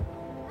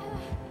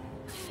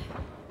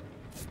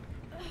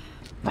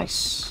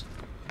 Nice.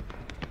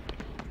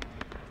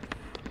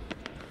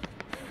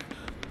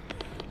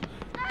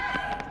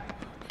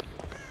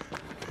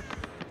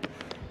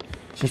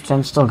 Is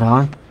Jen still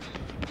going?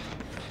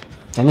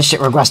 And this shit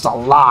regressed a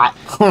lot.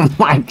 Oh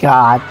my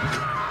god.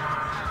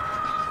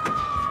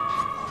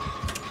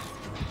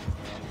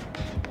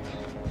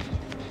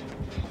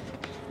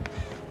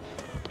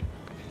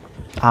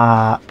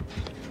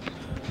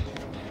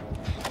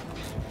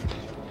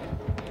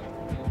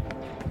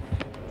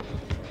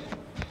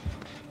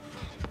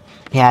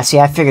 Yeah, see,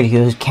 I figured he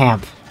was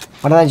camp.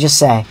 What did I just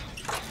say?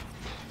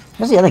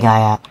 Where's the other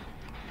guy at?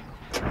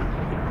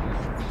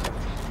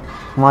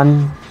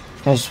 One.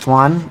 There's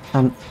one.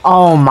 And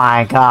oh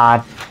my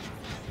god.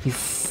 You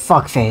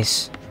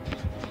fuckface.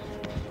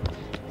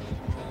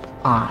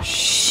 Aw, oh,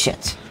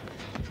 shit.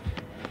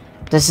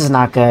 This is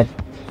not good.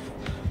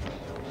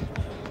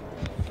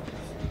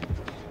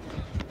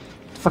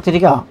 The fuck did he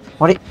go?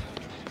 What did...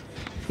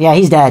 Yeah,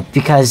 he's dead,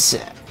 because...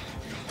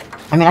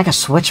 I mean, I can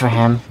switch for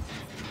him.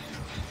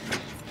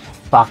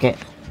 Fuck it.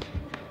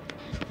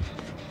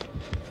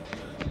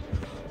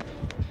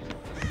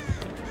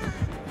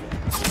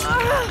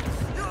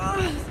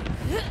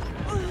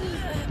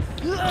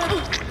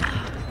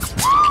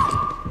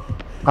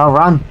 Oh,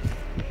 run.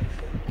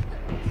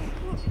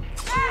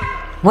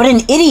 What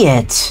an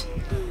idiot!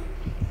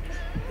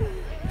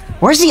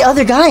 Where's the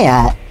other guy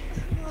at?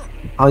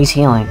 Oh, he's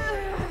healing.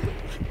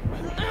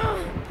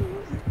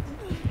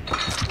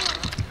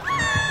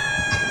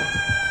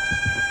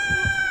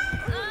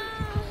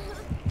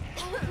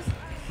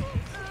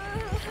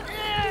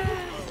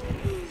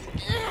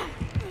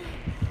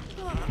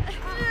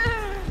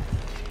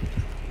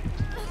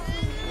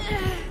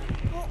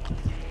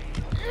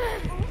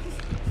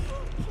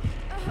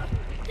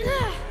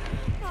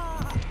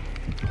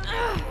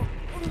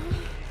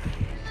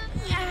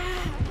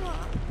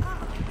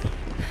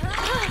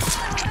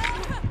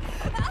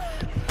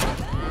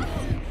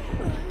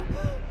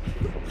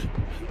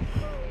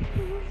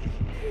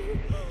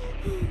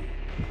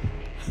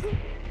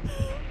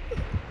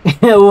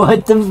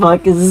 What the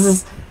fuck is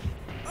this?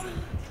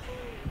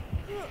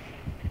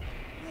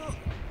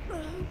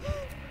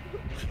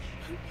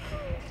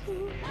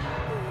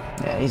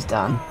 Yeah, he's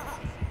done.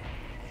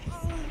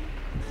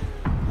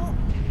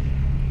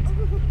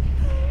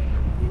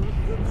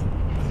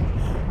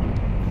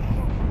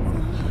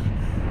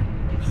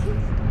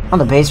 Oh,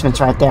 the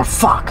basement's right there.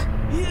 Fuck!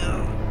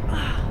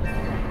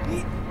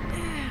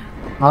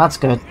 Well, that's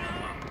good.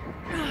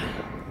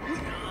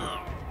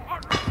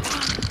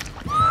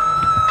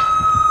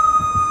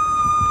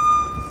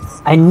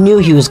 I knew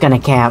he was gonna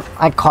camp.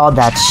 I called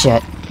that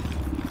shit.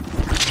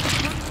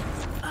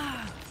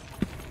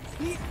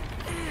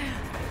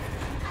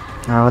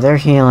 Oh, they're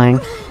healing.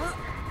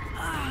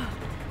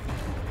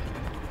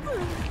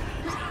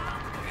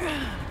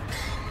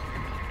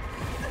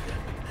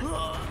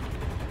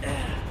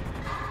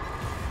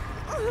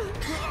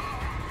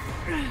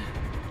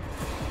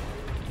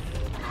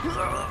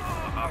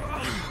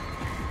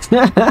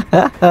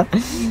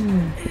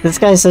 This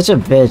guy's such a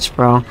bitch,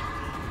 bro.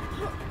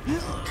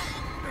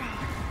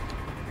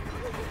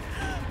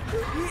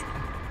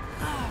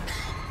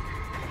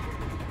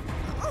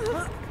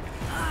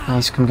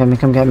 Nice, come get me,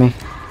 come get me.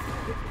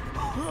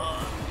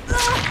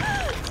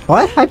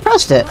 What? I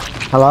pressed it.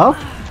 Hello?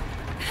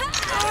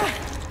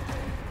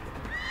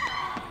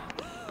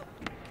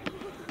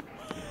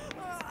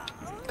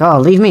 Go,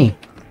 leave me.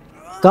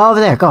 Go over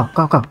there, go,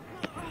 go, go.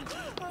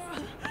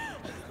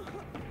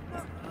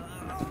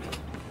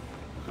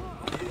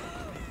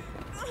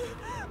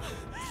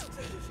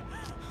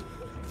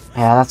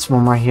 Yeah, that's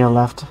one more heal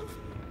left.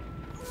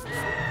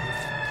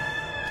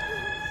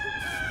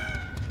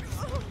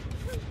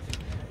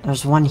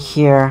 There's one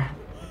here.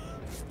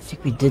 I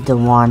think we did the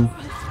one.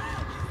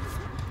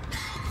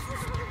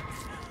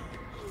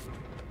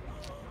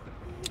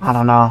 I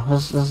don't know.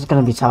 This is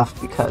gonna be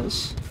tough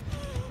because...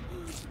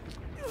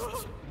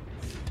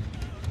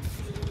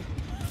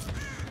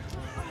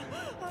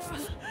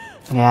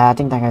 Yeah, I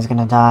think that guy's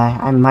gonna die.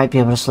 I might be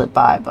able to slip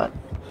by, but...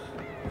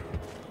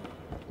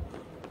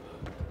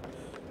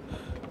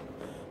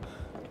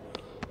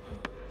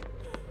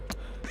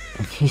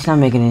 He's not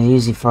making it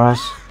easy for us.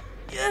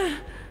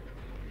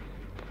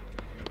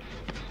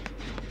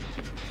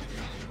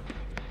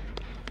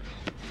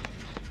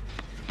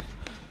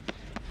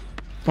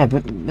 Yeah,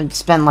 but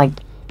spent like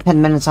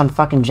 10 minutes on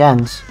fucking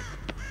gens.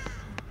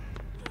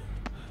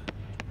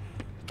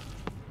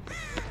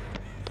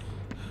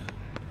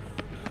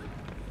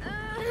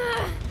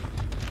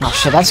 Oh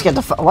shit, that scared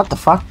the what the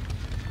fuck?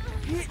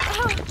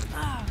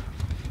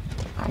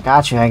 I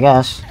got you, I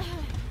guess.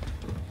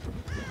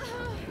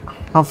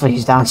 Hopefully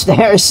he's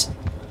downstairs.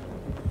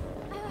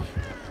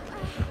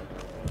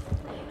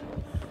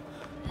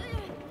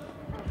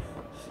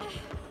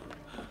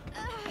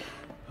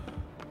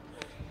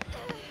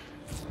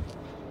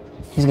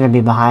 He's gonna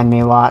be behind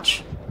me,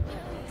 watch.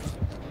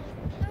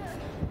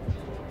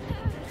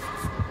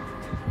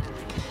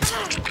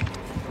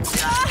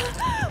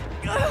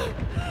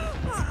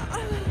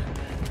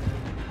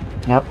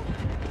 Yep.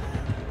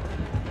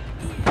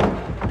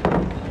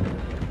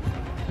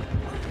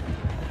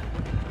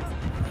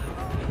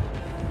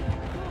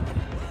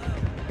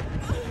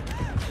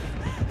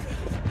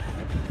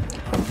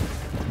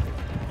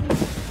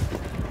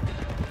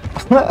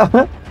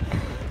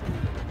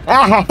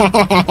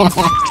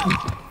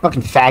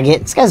 Fucking faggot.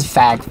 This guy's a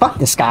fag. Fuck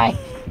this guy.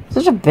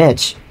 Such a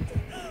bitch.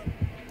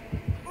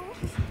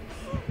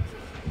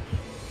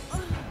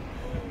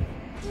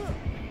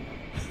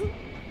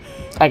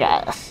 I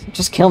got.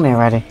 Just kill me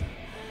already.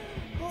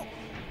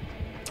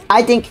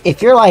 I think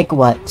if you're like,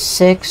 what,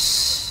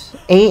 6,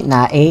 8?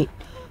 Not 8.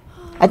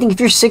 I think if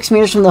you're 6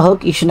 meters from the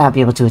hook, you should not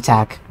be able to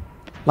attack.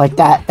 Like,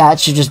 that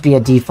should just be a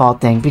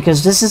default thing.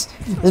 Because this is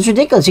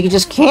ridiculous. You can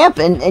just camp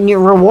and you're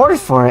rewarded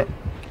for it.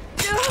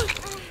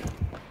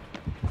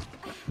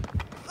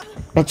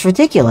 It's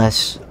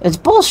ridiculous. It's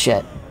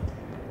bullshit.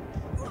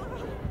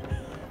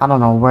 I don't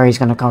know where he's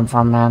gonna come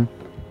from, man.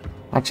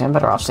 Actually, I'm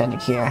better off standing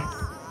here.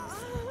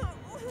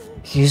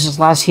 Use his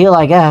last heal,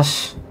 I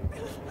guess.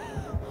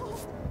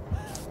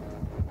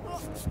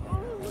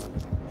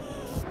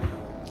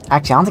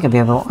 Actually, I don't think I'll be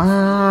able to...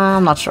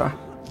 I'm not sure.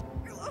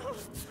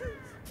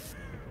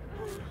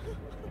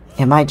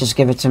 It might just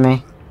give it to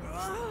me.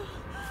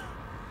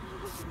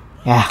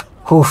 Yeah.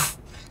 Oof.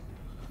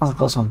 That was a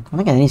close one. I don't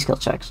think I have any skill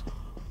checks.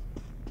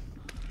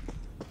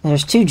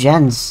 There's 2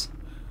 gens.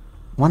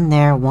 One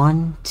there,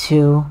 1,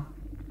 2...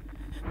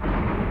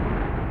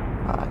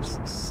 5,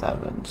 6,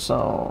 7,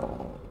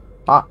 so...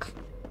 Fuck.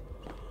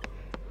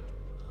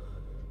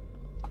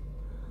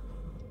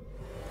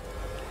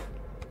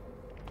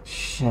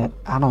 Shit,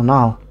 I don't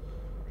know.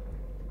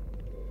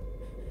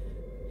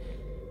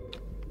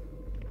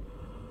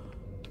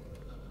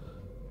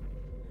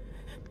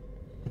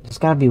 There's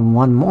gotta be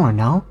one more,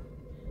 no?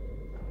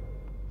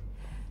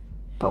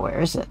 But where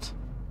is it?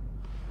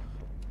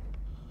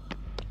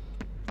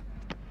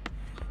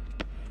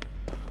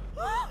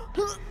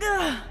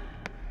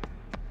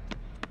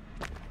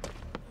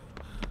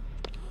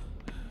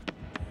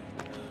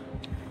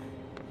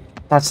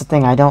 That's the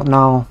thing, I don't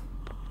know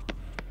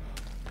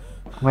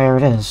where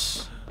it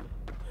is.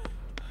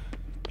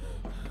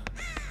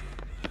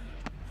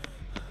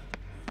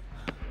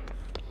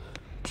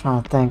 I'm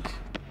trying to think.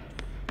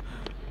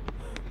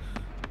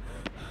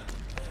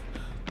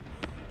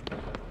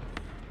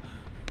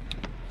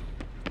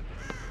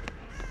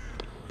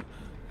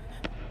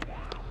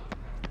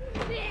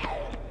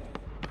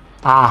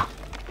 Ah,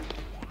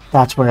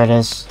 that's where it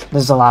is.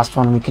 This is the last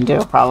one we can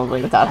do,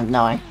 probably, without him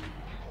knowing.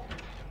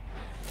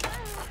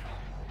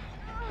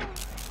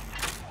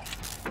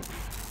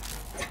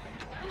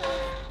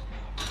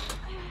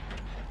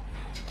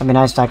 That'd be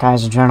nice, that guy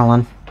has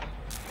adrenaline.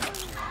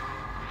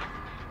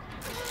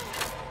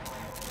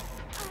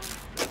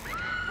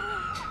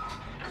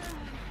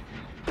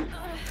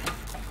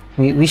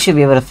 We should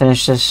be able to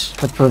finish this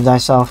with Prove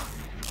Thyself.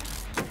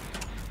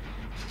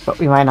 But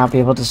we might not be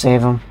able to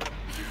save him.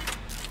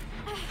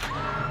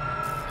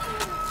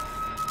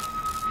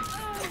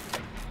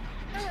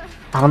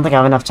 I don't think I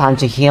have enough time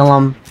to heal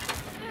him.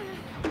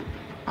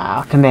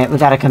 Ah, commit. We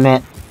gotta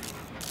commit.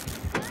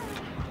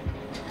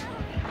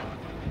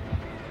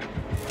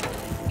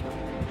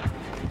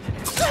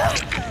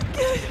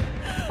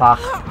 Fuck.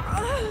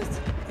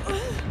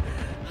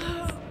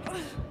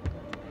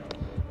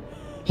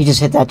 He just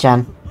hit that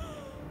gen.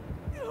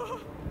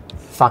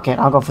 Fuck it,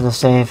 I'll go for the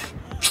save.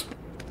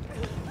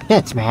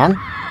 Shit, man.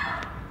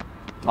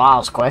 Wow, that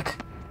was quick.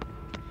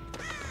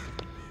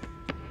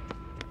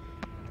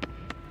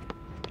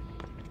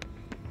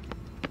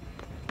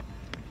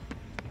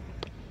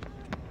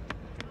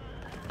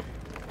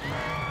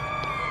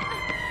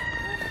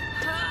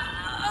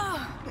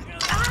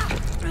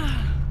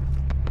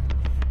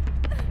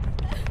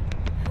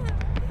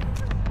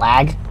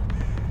 Lag.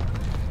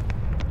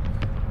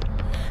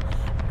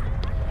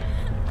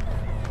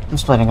 I'm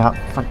splitting up.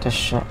 Fuck this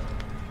shit.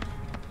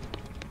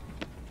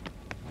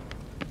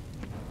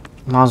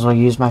 Might as well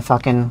use my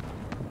fucking...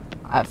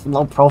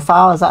 low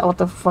profile? Is that what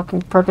the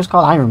fucking perk is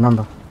called? I don't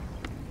remember.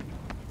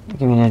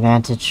 Give me an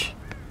advantage.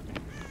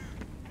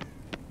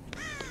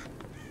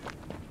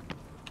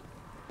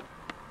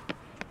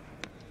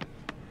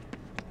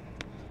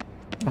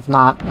 If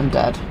not, I'm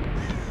dead.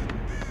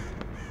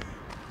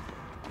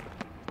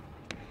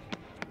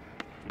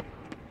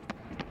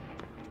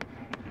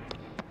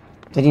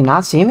 Did he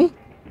not see me?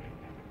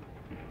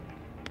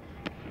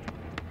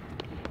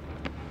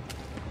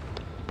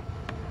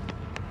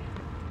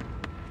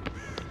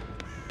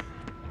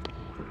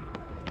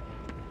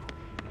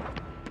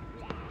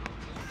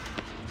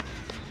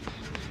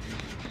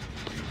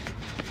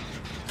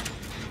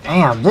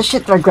 Damn, this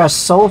shit regressed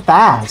so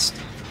fast.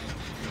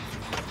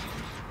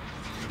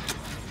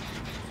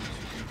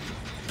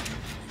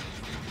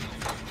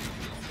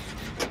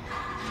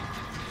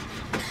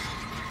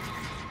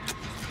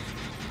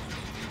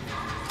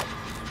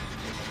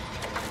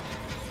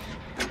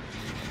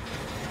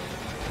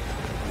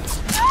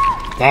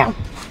 Damn.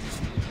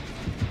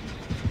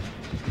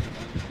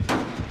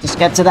 Just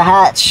get to the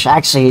hatch.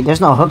 Actually, there's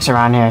no hooks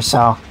around here,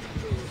 so...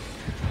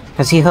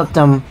 Because he hooked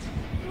them.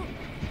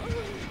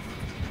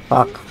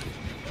 Fuck.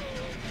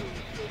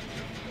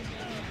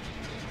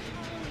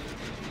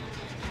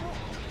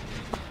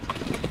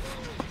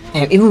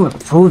 Damn, even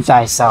with Prove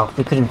Thyself,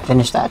 we couldn't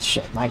finish that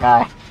shit, my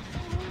guy.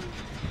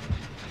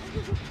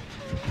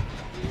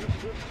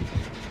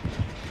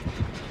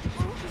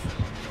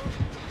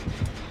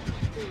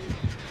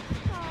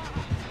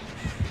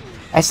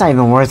 It's not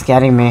even worth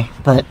getting me,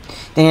 but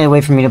they need to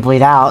wait for me to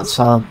bleed out,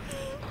 so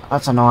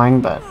that's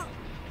annoying, but...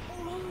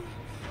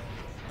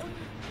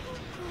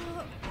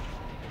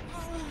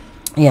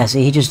 Yeah,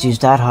 see, he just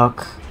used that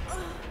hook.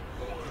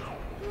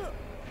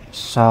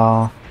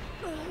 So...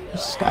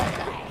 This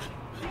guy...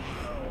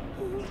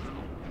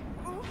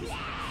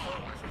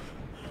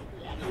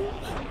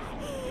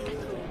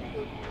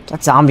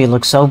 That zombie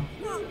looks so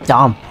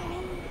dumb.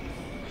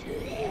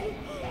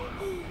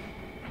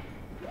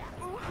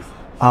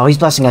 Oh, he's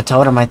blessing a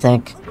totem, I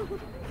think.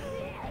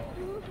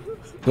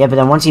 Yeah, but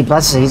then once he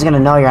blesses it, he's gonna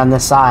know you're on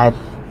this side.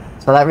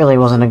 So that really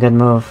wasn't a good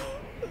move.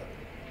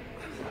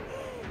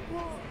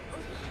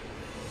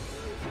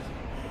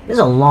 This is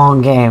a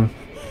long game.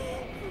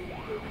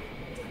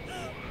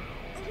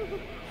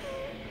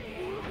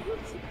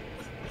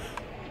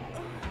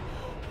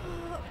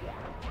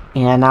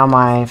 Yeah, now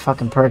my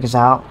fucking perk is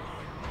out.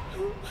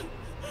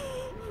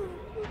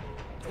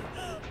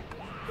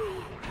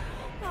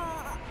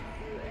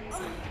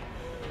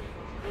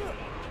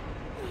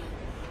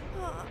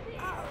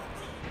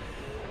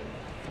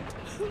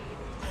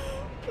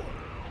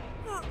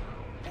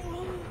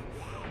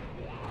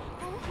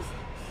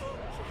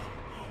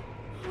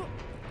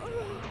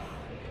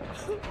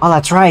 Oh,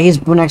 that's right, he's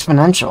Boon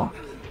Exponential.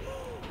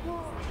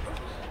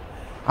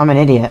 I'm an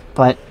idiot,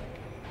 but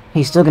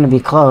he's still gonna be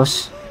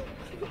close.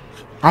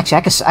 Actually,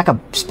 I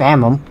could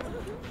spam him.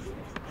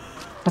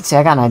 Let's see,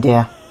 I got an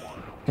idea.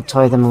 I could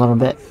toy them a little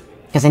bit.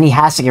 Because then he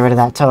has to get rid of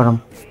that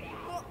totem.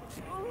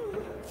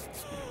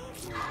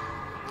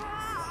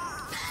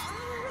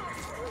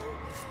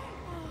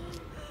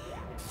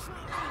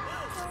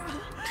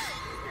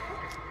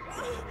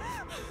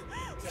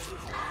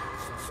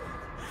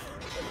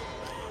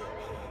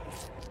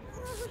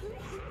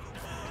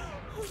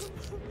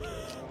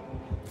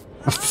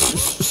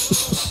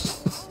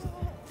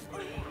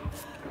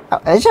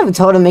 I just have a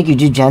totem make you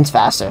do gens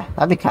faster.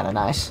 That'd be kind of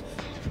nice.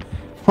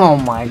 Oh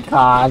my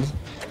god.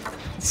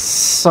 It's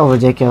so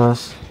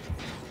ridiculous.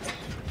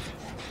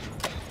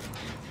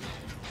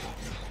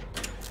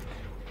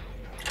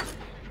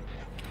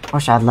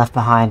 Wish I had left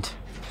behind.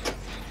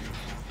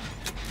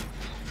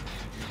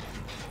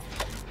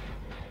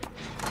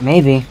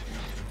 Maybe.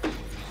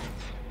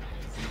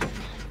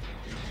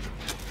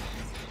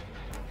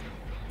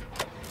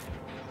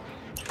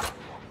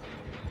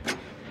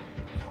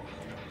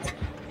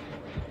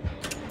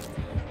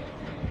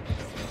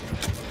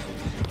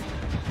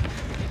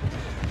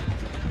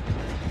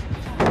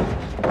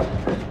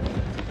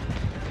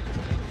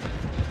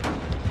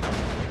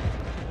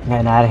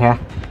 Getting out of here.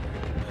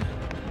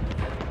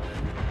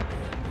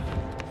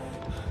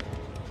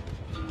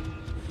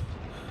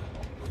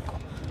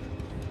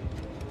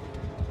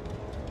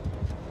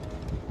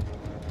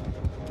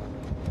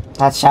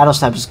 That shadow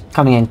step is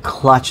coming in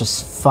clutch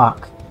as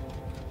fuck.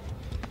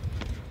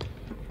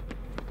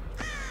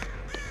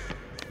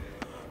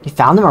 You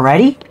found him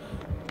already?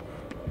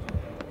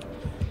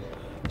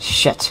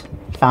 Shit.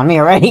 Found me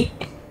already?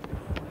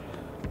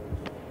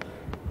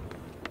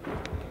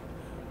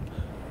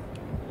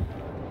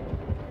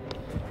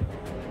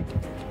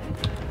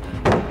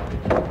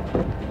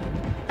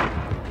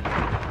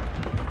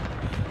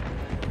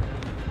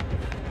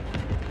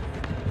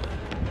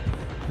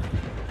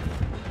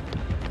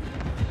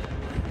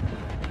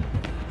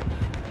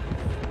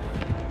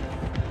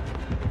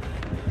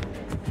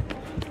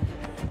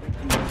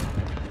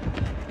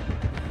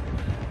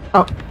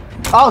 Oh.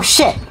 Oh,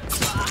 shit!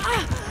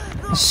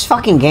 This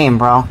fucking game,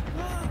 bro.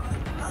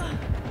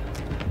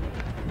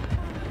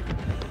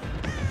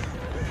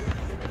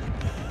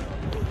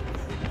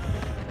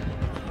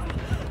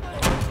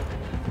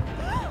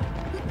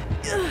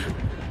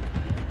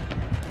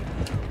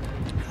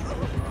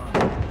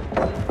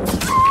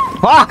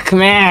 Fuck,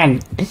 man!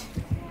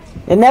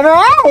 It never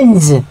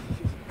ends!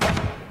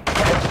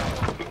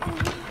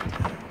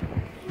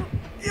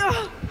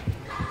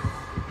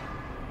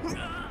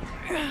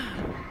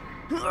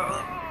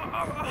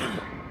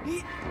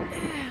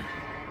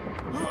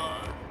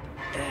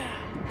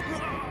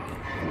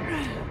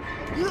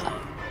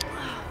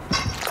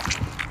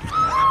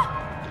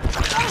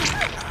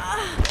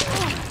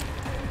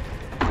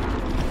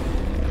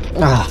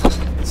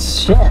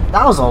 Shit,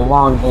 that was a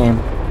long game.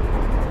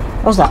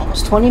 What was that,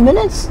 almost 20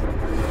 minutes?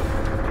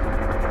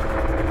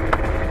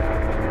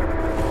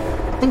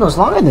 I think it was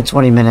longer than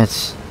 20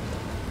 minutes.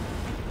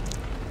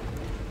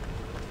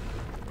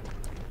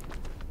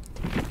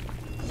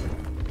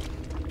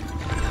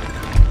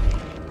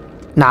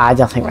 Nah, I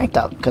definitely ranked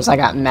up, because I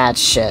got mad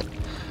shit.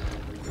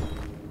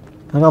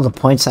 Look at all the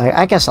points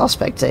I guess I'll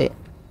spectate.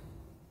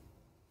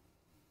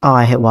 Oh,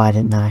 I hit Y,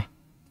 didn't I?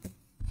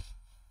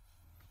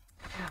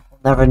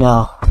 We'll never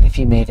know if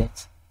you made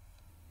it.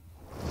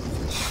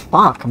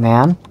 Fuck,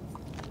 man.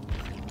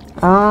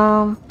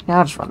 Yeah,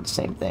 I'll just run the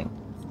same thing.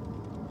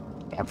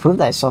 Yeah, prove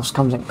thyself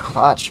comes in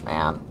clutch,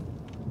 man.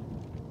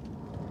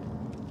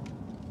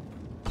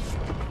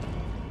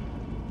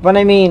 But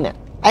I mean,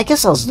 I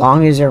guess as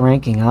long as you're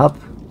ranking up,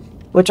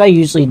 which I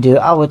usually do,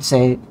 I would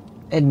say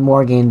in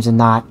more games than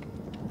not,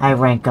 I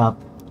rank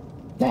up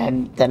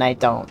then I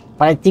don't.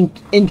 But I think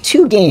in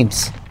 2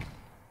 games,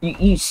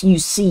 you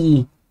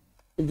see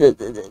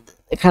the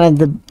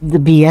kind of the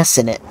BS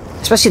in it.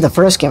 Especially the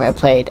first game I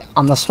played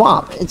on the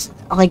swamp. It's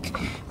like,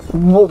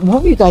 what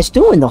were you guys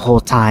doing the whole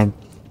time?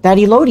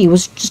 Daddy Lodi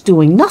was just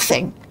doing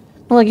nothing.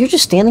 I'm like, you're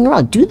just standing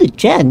around. Do the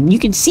gen. You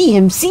can see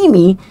him see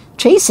me,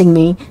 chasing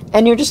me,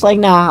 and you're just like,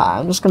 nah,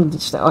 I'm just gonna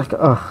just like,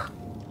 ugh.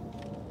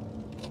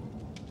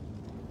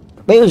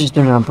 Maybe he was just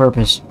doing it on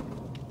purpose.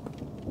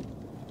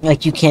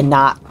 Like, you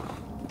cannot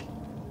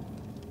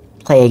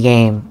play a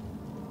game.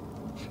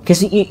 Because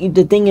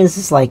the thing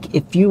is like,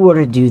 if you were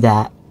to do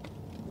that,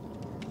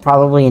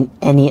 probably in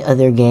any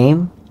other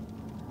game,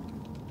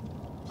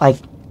 like,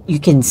 you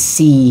can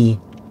see,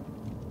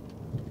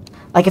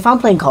 like, if I'm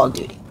playing Call of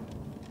Duty,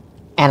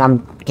 and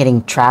I'm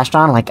getting trashed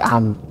on, like,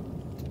 I'm,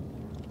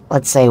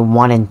 let's say,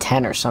 1 in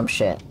 10 or some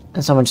shit,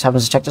 and someone just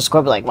happens to check the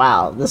score, be like,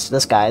 wow,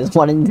 this guy is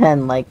 1 in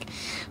 10, like,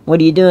 what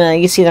are you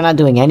doing? You see they're not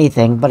doing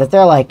anything, but if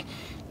they're, like,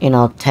 you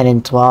know, 10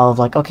 and 12,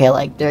 like, okay,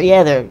 like,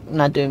 they're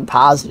not doing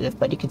positive,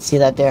 but you can see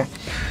that they're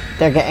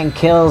getting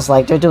kills,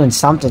 like, they're doing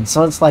something,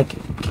 so it's like,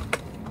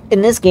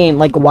 in this game,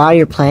 like, while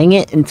you're playing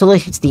it, until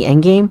it hits the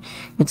end game,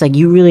 it's like,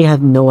 you really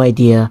have no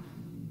idea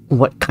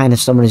what kind of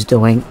someone is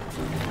doing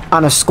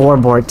on a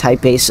scoreboard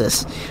type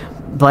basis.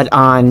 But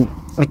on,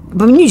 like,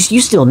 I mean,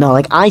 you still know,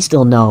 like, I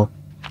still know,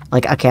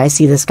 like, okay, I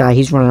see this guy,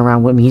 he's running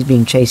around with me, he's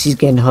being chased, he's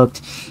getting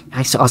hooked,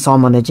 I saw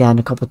him on the gen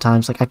a couple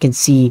times, like, I can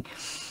see,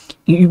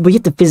 but you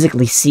have to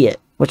physically see it,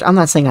 which I'm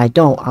not saying I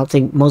don't. I'll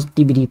think most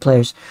DVD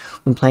players,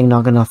 when playing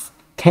long enough,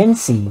 can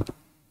see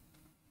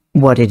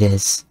what it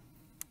is,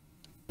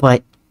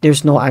 but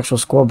there's no actual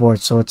scoreboard,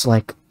 so it's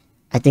like,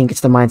 I think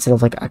it's the mindset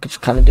of, like, I could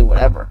just kind of do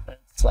whatever.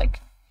 It's like,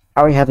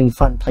 how are you having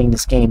fun playing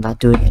this game, not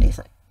doing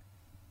anything?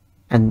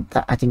 And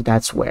I think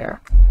that's where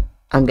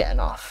I'm getting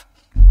off.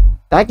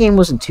 That game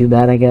wasn't too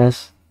bad, I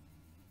guess.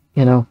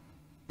 You know?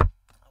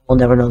 We'll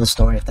never know the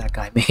story if that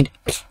guy made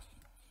it.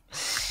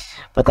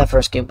 But that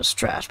first game was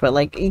trash. But,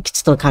 like, you could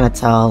still kind of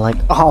tell, like,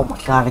 oh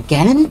my god,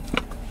 again?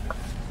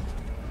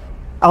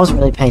 I wasn't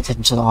really paying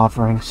attention to the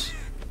offerings.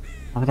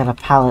 I've got a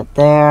pallet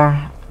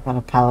there. Got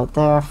a pallet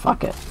there.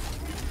 Fuck it.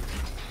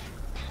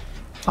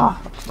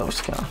 Oh, close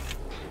kill.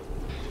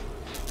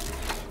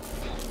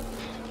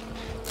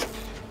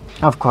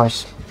 Of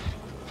course.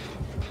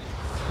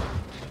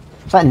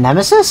 Is that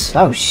Nemesis?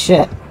 Oh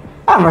shit.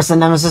 I haven't seen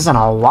Nemesis in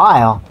a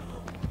while.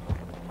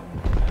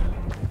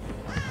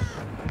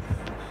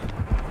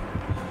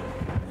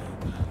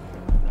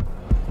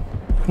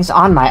 He's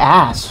on my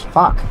ass.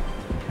 Fuck.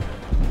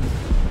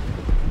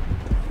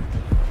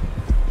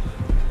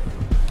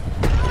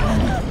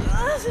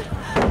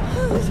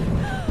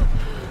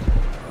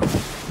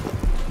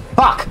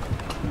 Fuck!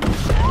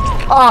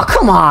 Oh,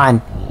 come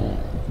on!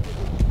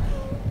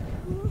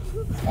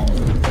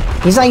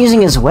 He's not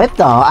using his whip,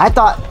 though. I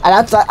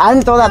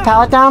didn't throw that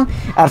pallet down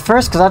at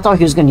first because I thought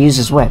he was going to use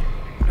his whip.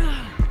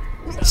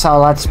 So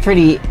that's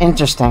pretty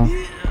interesting.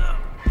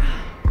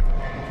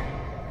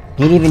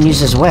 He didn't even use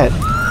his whip.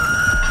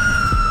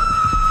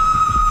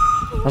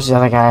 Where's the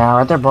other guy?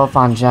 Alright, they're both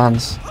on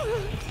gens.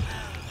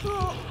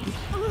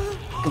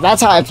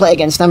 That's how I play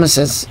against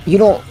Nemesis. I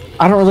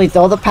don't really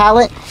throw the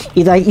pallet.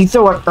 Either you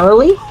throw it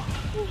early,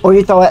 or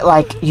you throw it,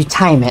 like, you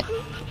time it.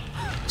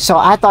 So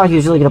I thought he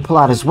was really going to pull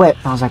out his whip.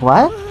 I was like,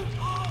 what?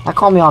 That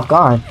caught me off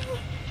guard.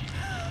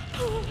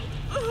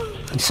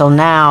 So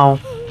now,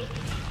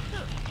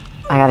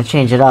 I gotta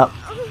change it up.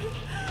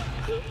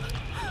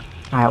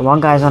 Alright,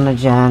 one guy's on the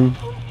gen.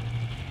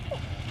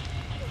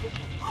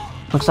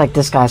 Looks like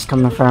this guy's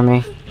coming for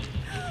me.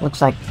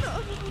 Looks like...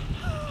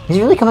 Is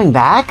he really coming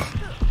back?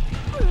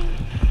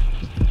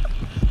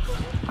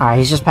 Alright,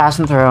 he's just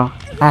passing through.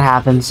 That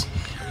happens.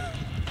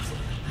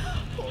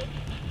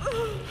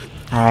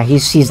 Alright, he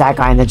sees that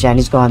guy in the gen.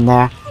 He's going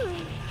there.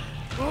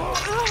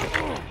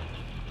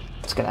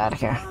 Let's get out of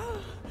here.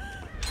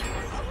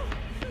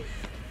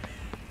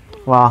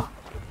 Well.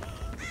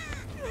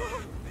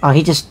 Oh,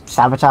 he just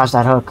sabotaged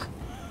that hook.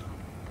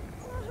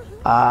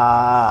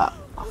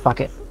 Fuck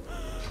it.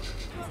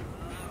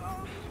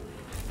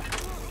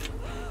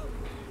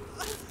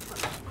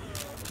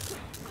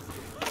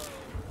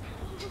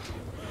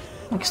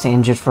 I can stay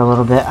injured for a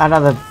little bit. I'd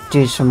rather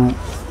do some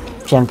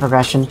gen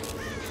progression.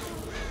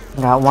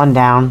 Got one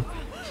down.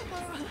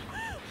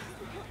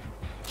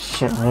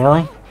 Shit,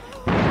 really?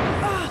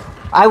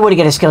 I would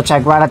get a skill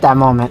check right at that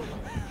moment.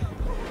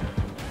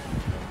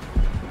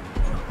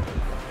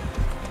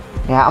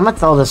 Yeah, I'm gonna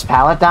throw this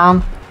pallet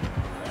down.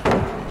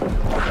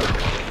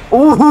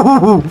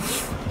 Ooh!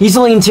 He's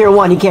only in tier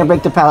 1, he can't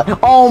break the pallet.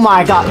 Oh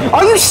my god!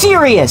 Are you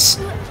serious?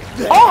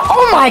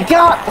 Oh my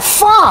god!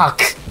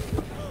 Fuck!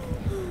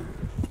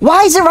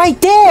 Why is it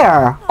right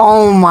there?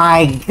 Oh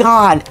my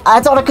god. I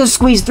thought I could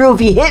squeeze through if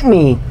he hit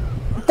me.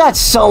 That's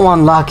so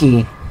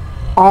unlucky.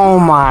 Oh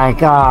my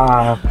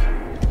god.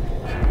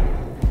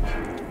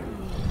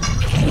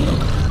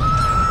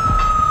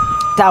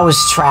 That was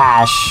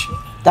trash.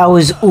 That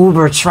was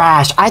uber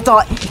trash. I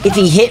thought if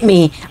he hit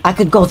me, I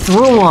could go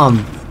through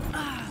him.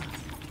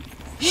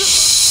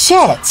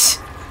 Shit.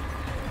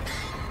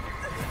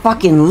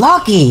 Fucking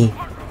lucky!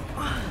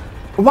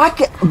 Why?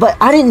 But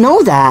I didn't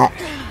know that.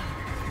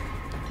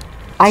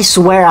 I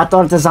swear, I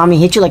thought if the zombie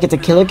hit you, like if the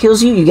killer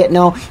kills you, you get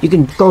no, you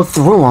can go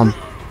through them.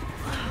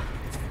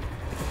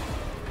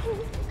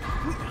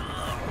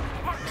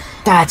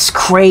 That's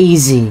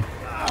crazy.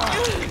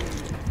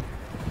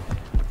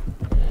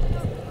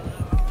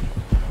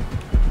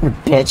 You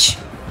bitch.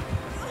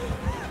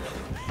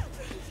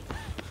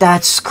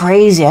 That's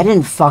crazy. I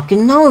didn't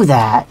fucking know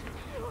that.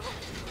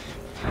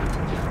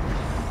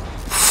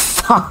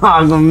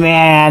 Fuck,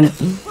 man.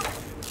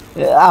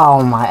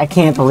 Oh my, I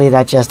can't believe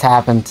that just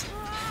happened.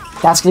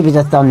 That's gonna be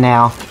the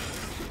thumbnail.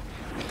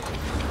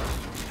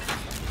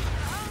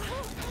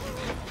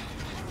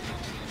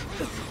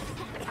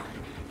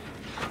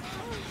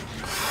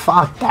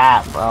 Fuck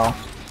that, bro.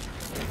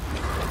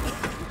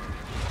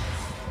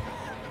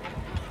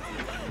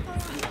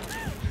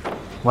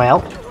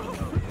 Well.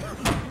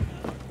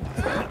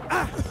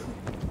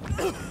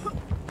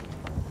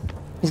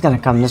 He's gonna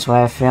come this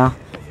way, I feel.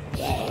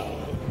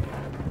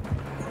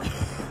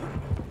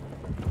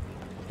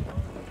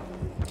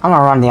 I'm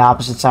gonna run the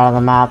opposite side of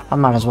the map. I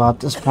might as well at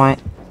this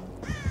point.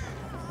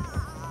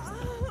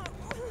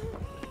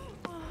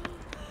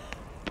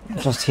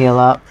 Just heal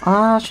up.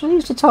 Should I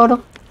use the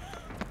totem?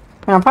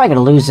 I mean, I'm probably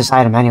gonna lose this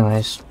item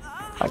anyways.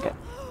 Fuck it.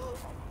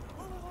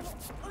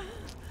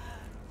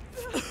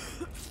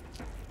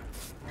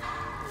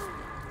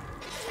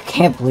 I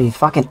can't believe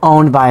fucking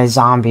owned by a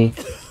zombie.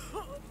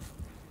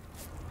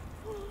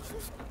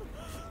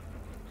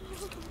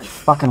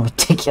 Fucking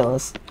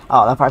ridiculous.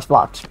 Oh, that part's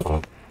blocked.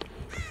 I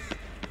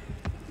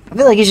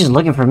feel like he's just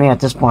looking for me at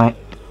this point.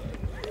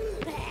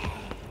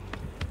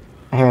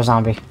 I hear a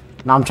zombie.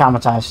 Now I'm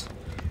traumatized.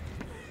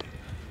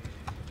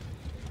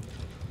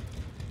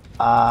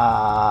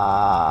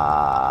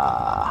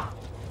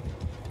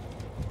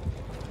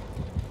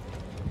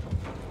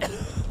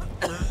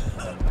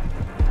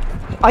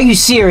 Are you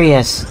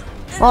serious?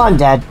 Well, I'm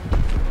dead.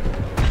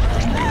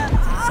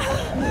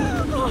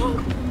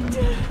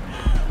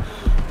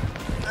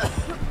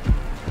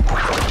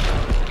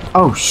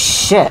 Oh,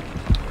 shit.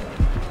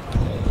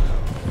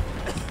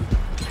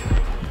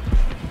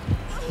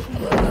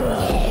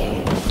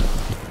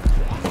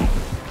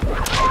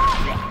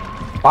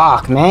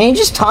 Fuck, man. He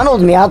just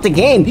tunneled me out the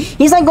game.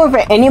 He's not going for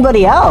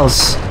anybody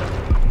else.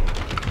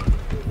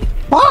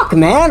 Fuck,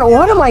 man.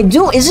 What am I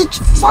doing? Is it...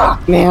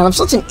 Fuck, man. I'm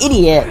such an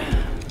idiot.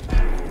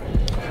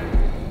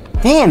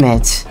 Damn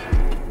it.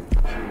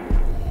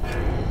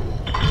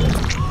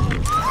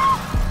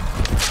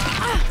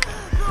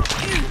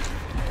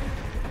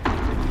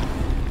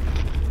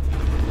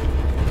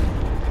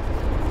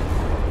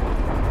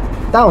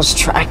 That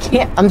was I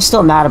can't... I'm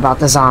still mad about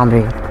the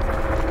zombie.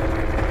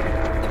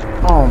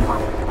 Oh my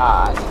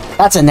god.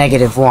 That's a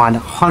 -1,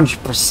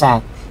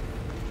 100%.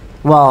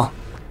 Well,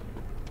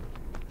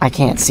 I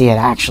can't see it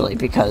actually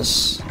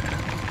because...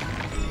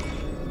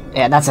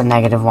 Yeah, that's a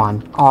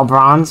 -1. All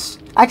bronze.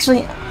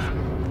 Actually...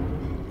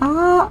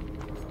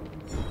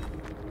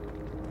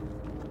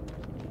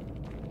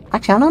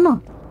 Actually, I don't know.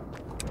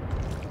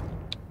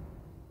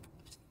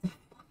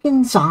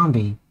 Fucking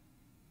zombie.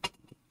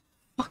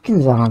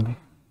 Fucking zombie.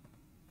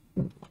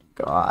 Oh my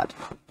god.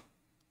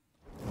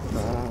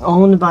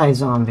 Owned by a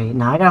zombie.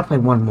 Now I gotta play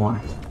one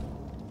more.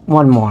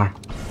 One more.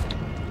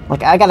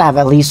 Like, I gotta have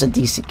at least a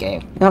decent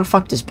game. You know what?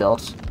 Fuck this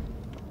build.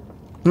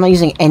 I'm not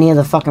using any of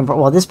the fucking...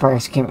 Well, this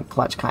part came in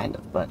clutch, kind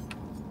of, but...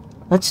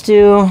 Let's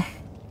do...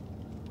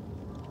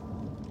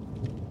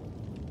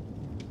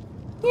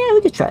 Yeah,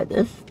 we could try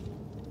this.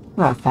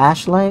 I got a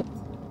flashlight.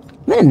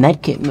 I'm in a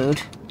medkit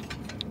mood.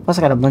 Plus,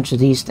 I got a bunch of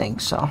these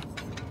things, so...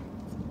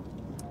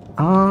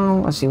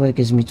 let's see what it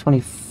gives me.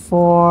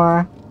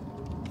 24...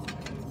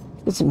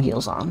 Get some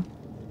heals on.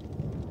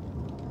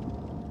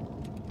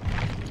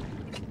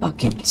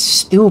 Fucking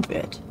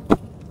stupid.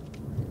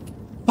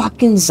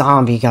 Fucking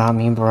zombie got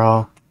me,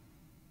 bro.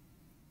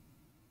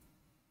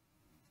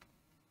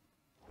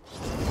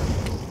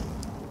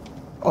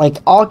 Like,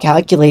 all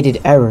calculated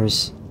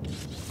errors.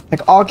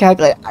 Like, all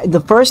calculated...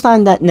 The first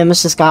time that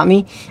Nemesis got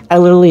me, I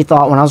literally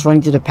thought when I was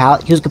running through the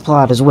pallet, he was gonna pull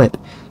out his whip.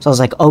 So I was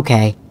like,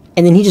 okay.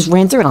 And then he just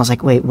ran through and I was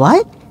like, wait,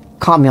 what?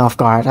 Caught me off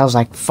guard. I was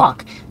like,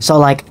 fuck. So,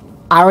 like,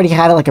 I already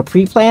had, like, a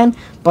pre-plan,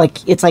 but,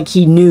 like, it's like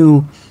he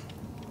knew...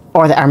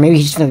 Or maybe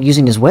he's just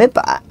using his whip.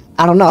 I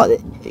don't know.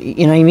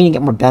 You know what I mean? You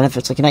get more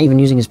benefits. Like, you're not even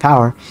using his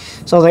power.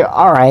 So I was like,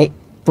 alright.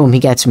 Boom, he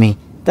gets me.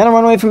 Then I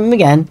run away from him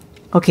again.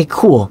 Okay,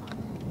 cool.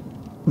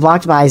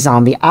 Blocked by a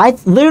zombie. I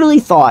literally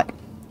thought,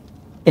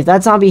 if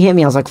that zombie hit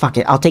me, I was like, fuck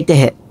it. I'll take the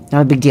hit.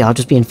 Not a big deal. I'll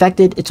just be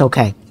infected. It's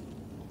okay.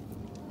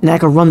 And I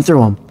could run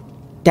through him.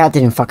 That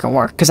didn't fucking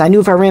work. Because I knew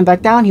if I ran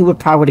back down, he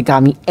probably would have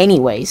got me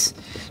anyways.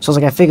 So I was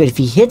like, I figured if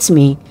he hits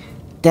me,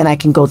 then I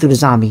can go through the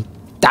zombie.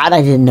 That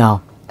I didn't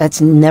know. That's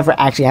never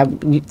actually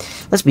happened.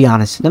 Let's be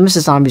honest.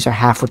 Nemesis zombies are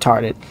half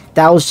retarded.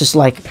 That was just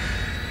like...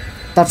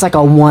 That's like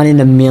a 1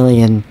 in a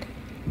million.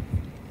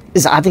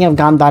 I think I've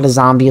gone by the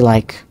zombie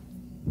like...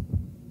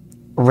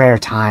 rare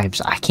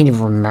times. I can't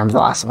even remember the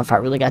last time if I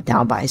really got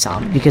down by a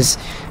zombie, because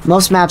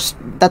most maps,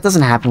 that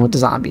doesn't happen with the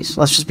zombies.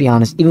 Let's just be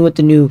honest. Even with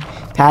the new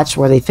patch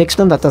where they fixed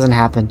them, that doesn't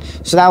happen.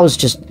 So that was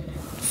just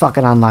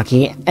fucking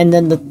unlucky. And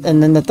then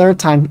the third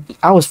time,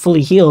 I was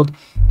fully healed.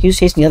 He was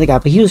chasing the other guy,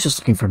 but he was just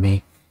looking for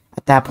me.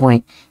 At that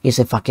point, he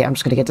said, fuck it, I'm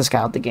just gonna get this guy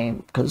out of the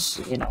game,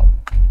 because, you know,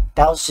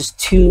 that was just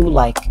too,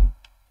 like,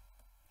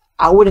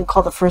 I wouldn't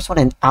call the first one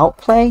an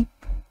outplay,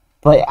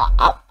 but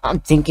I'm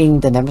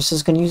thinking the Nemesis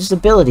is going to use his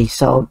ability,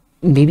 so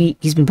maybe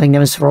he's been playing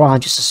Nemesis for a while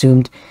and just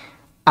assumed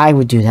I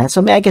would do that.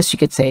 So I guess you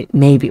could say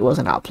maybe it was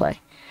an outplay.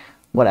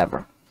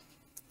 Whatever.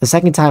 The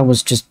second time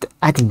was just,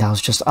 I think that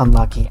was just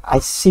unlucky. I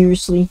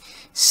seriously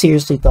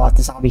thought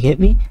the zombie hit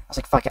me. I was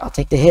like, fuck it, I'll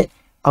take the hit,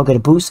 I'll get a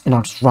boost, and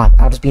I'll just run.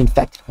 I'll just be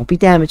infected. I won't be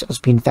damaged, I'll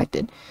just be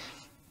infected.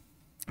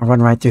 I'll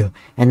run right through.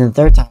 And then the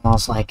third time, I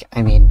was like,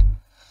 I mean,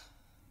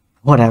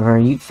 whatever.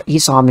 He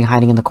saw me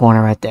hiding in the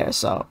corner right there,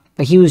 so.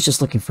 But he was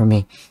just looking for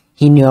me.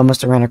 He knew I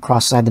must have ran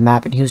across the side of the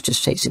map, and he was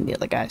just chasing the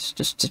other guys,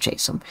 just to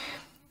chase them.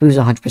 He was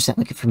 100%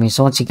 looking for me.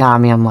 So once he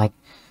got me, I'm like,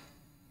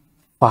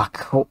 fuck,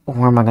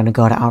 where am I going to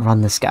go to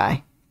outrun this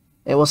guy?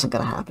 It wasn't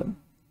going to happen.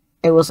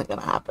 It wasn't going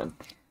to happen.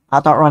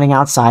 I thought running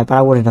outside, but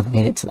I wouldn't have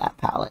made it to that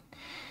pallet.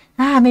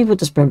 Maybe with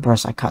the sprint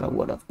burst, I kind of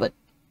would have, but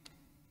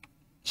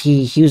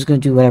he was going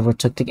to do whatever it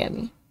took to get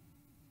me.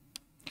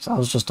 So that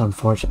was just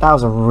unfortunate. That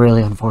was a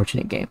really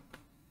unfortunate game.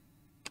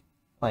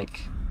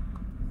 Like,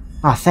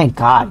 oh, thank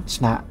God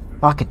it's not.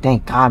 Fucking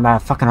thank God I'm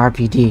at a fucking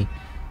RPD.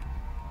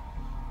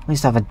 At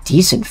least I have a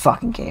decent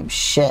fucking game.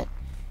 Shit.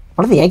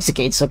 What do the exit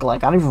gates look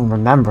like? I don't even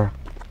remember.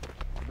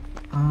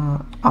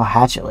 Oh,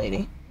 Hatchet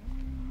Lady.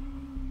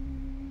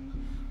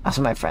 That's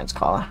what my friends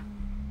call her.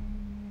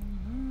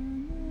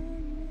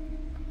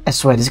 I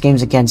swear, this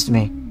game's against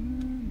me.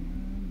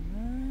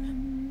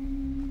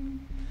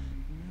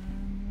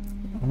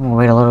 I'm gonna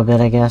wait a little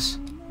bit, I guess.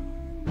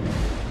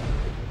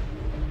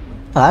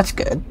 Oh, that's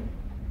good.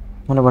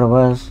 Wonder what it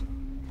was.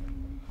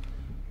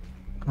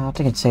 I don't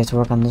think it'd say to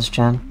work on this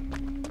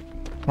gen.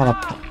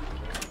 Gotta...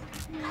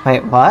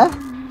 Wait, what?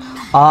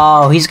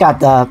 Oh, he's got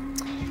the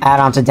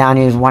add-on to down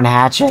use one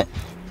hatchet.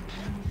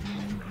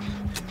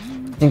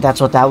 I think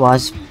that's what that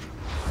was.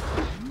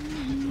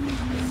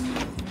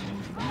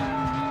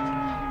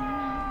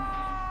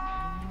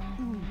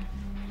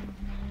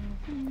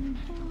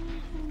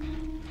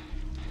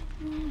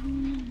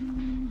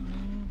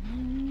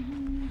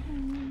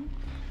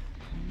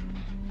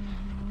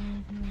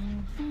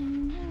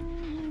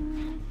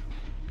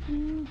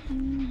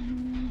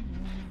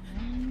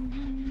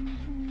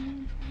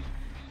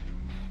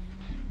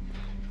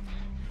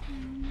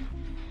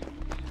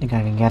 I think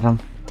I can get him.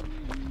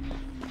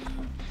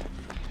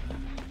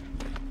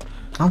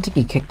 I don't think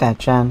he kicked that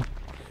gen.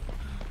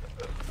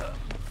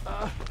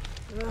 I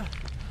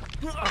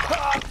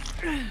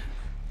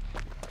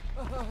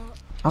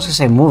was gonna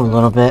say move a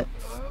little bit.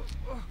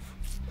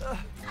 I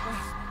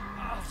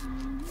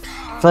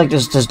feel like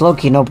there's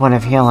low-key no point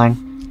of healing.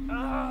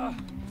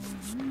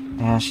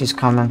 Yeah, she's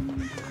coming.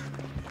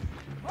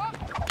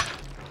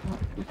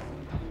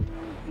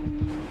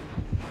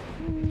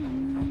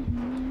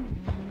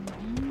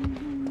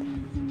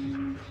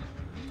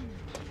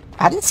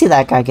 I didn't see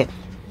that guy get...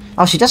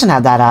 Oh, she doesn't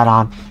have that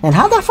add-on. And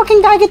how'd that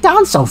fucking guy get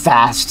down so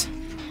fast?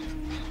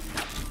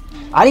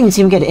 I didn't even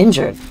see him get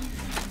injured.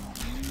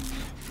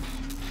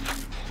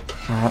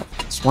 Alright,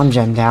 it's one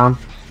gen down.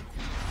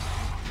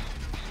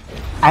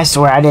 I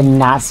swear I did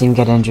not see him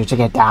get injured to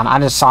get down. I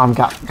just saw him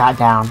got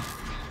down.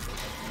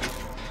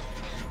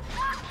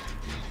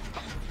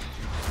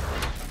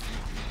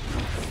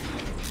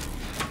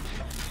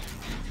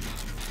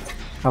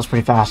 That was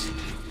pretty fast.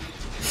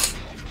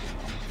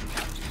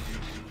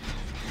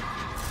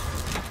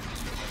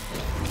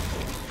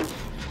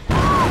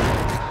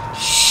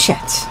 Shit.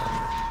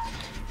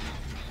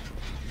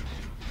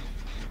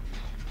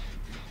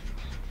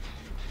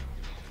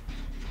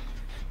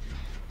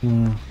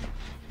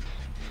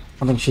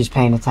 I think she's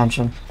paying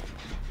attention.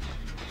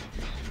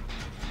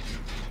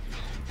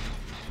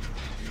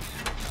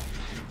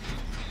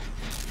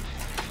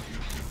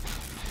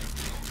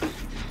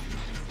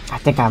 I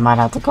think I might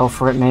have to go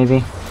for it,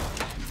 maybe.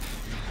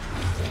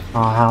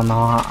 Oh, hell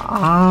no.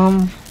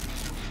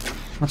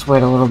 Let's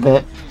wait a little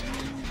bit.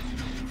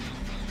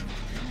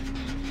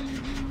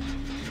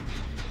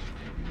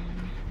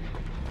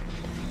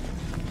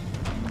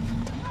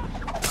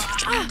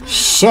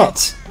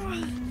 Shit!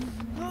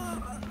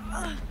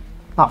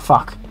 Oh,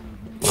 fuck.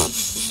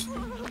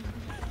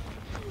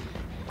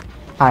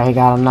 Alright, he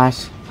got him,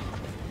 nice.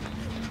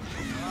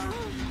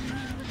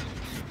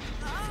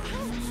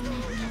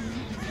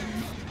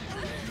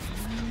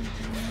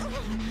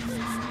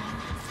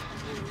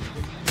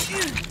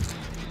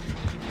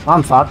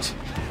 I'm fucked.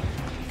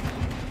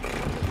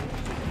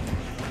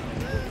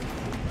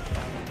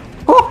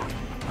 Woo!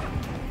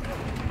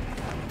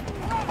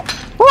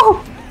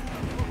 Woo!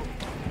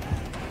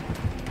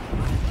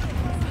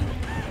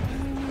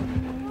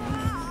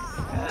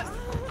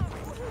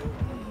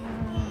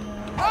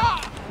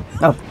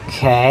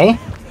 Okay.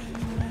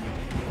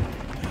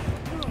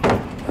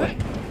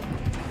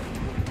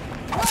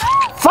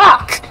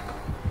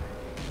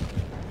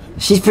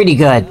 She's pretty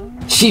good.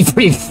 She's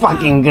pretty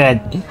fucking good.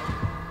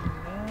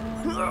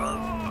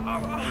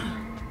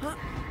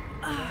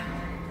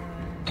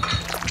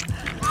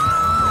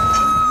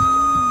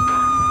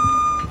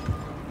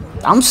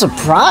 I'm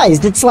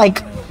surprised. It's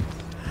like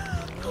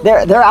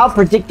they're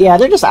yeah,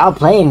 they're just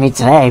outplaying me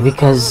today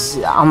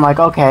because I'm like,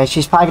 okay,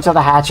 she's probably gonna throw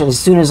the hatchet as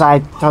soon as I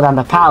throw down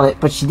the pallet,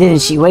 but she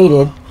didn't. She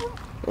waited.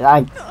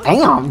 Like,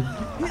 damn,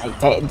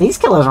 these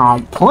killers are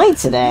on point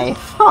today.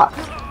 Fuck.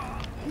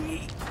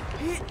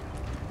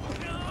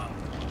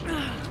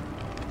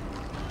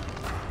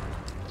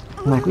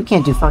 I'm like, we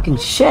can't do fucking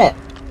shit.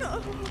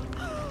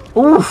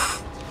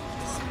 Oof.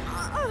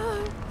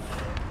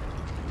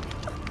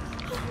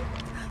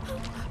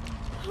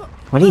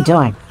 What are you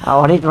doing?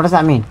 Oh, what does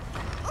that mean?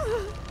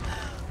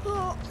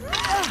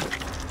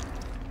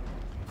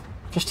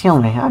 Just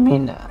heal me. I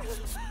mean,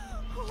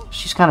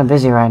 she's kind of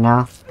busy right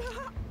now.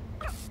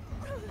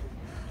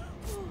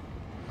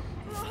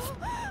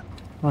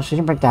 Well, she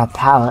didn't break that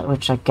pallet,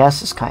 which I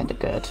guess is kind of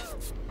good.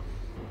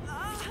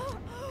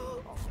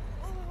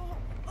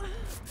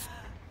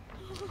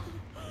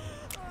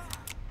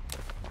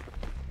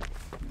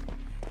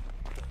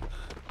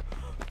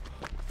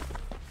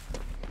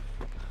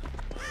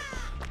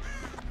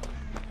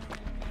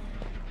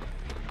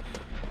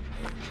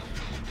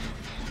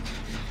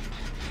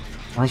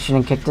 At least she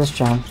didn't kick this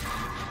gen.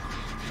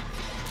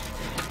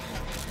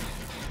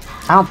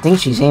 I don't think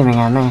she's aiming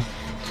at me.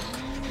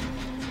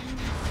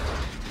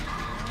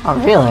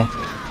 Oh, really?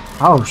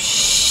 Oh,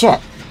 shit.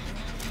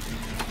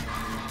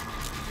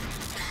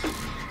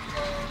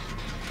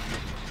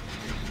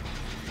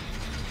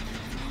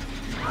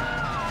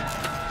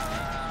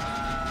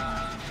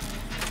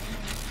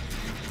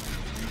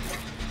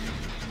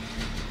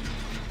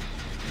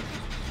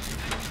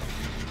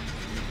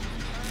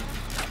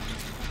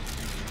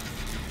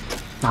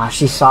 Nah,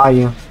 she saw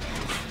you.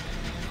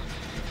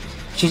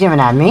 She's aiming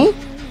at me?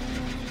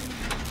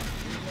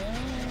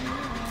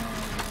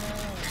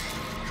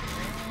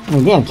 I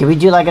mean, damn, can we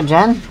do like a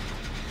gen?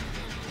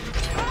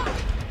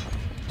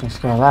 Take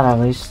care of that at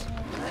least.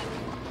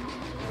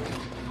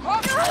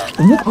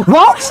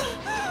 What?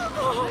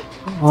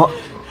 What?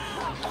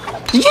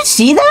 Did you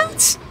see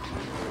that?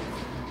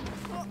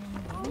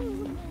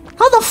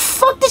 How the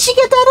fuck did she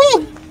get that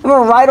in? We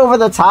were right over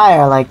the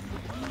tire, like...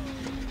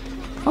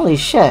 Holy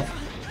shit.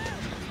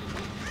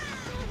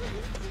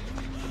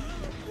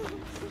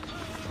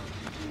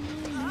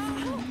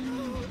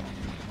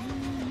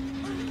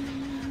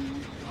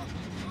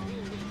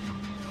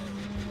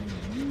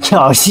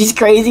 Yo, she's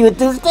crazy with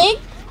this thing?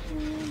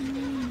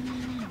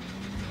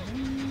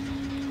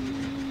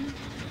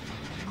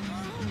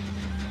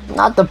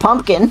 Not the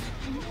pumpkin.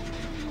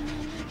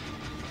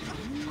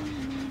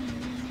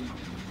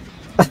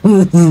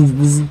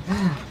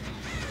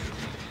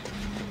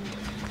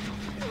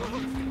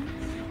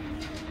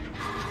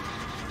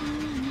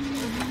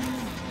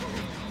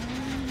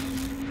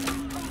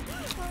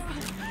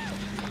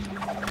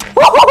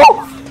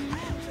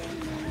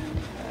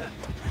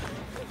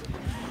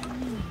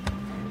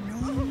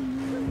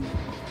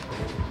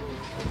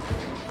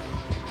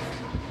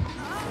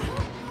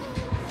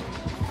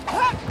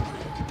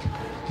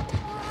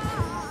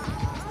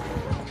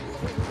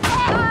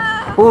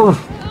 Ooh.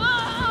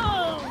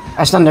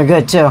 I stunned her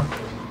good too.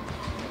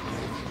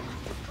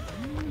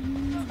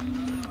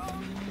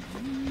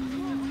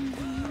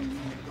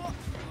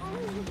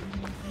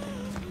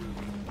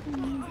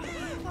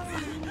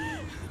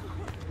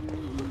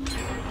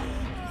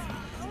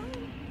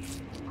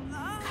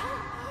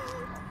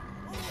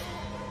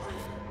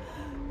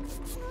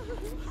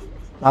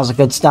 That was a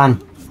good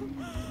stun.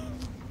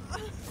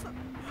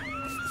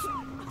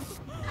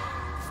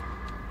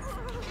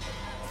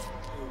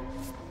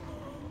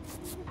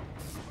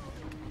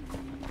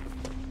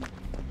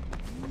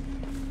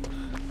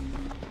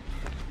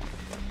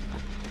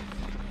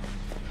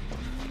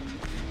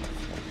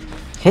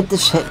 Hit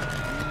this shit.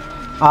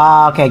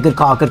 Ah, okay, good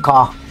call, good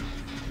call.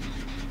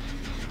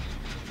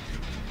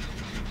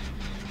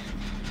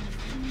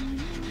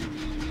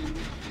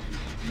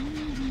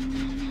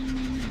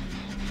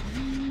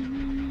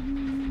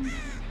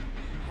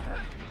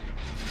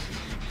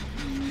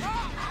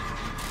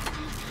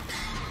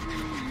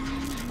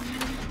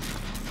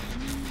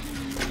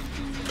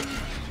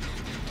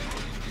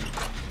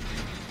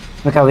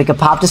 Okay, we could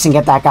pop this and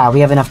get that guy.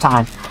 We have enough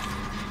time.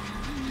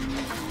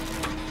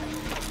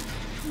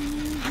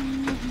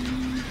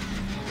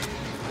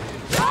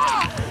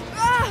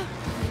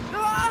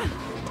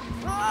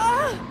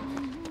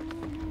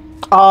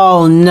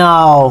 Oh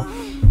no!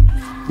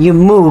 You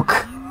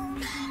mook.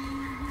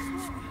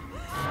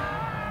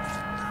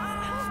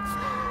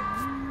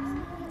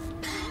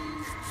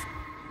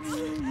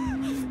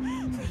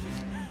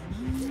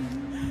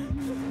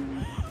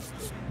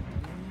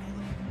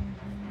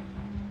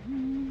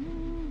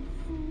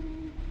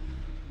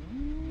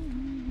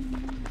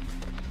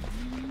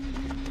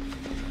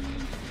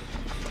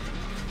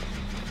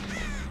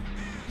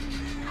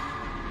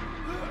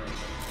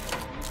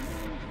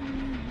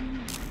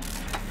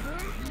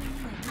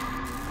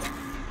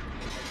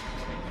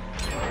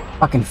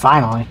 Fucking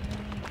finally.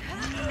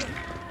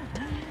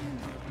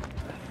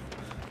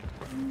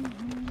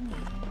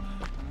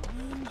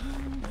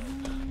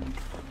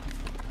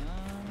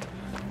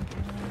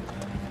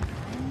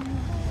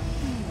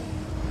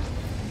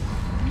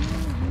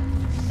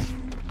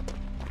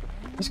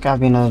 There's gotta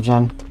be another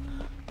gen.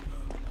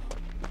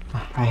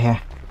 Right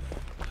here.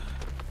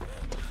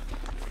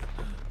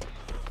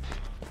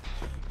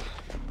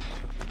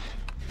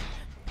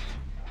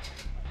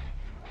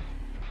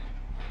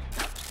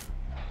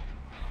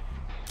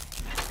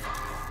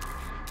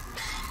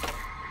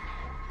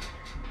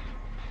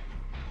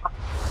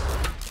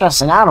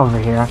 Stressing out over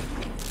here.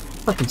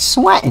 Fucking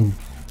sweating.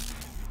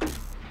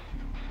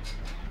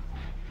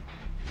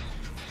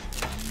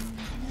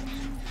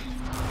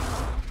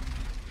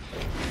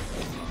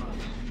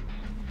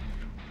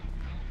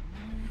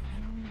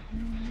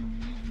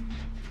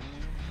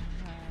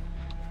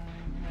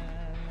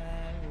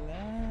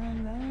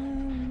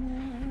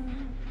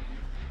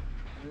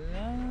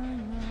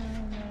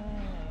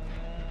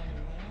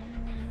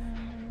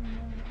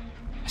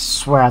 I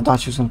swear I thought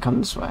she was gonna come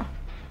this way.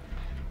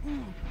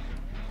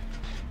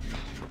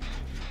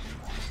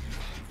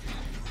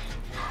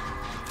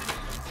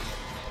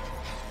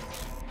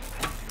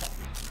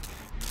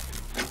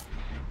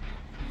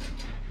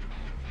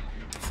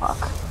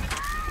 Fuck.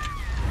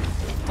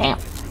 Damn.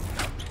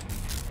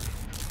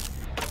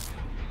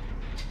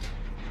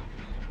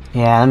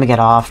 Yeah, let me get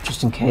off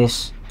just in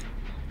case.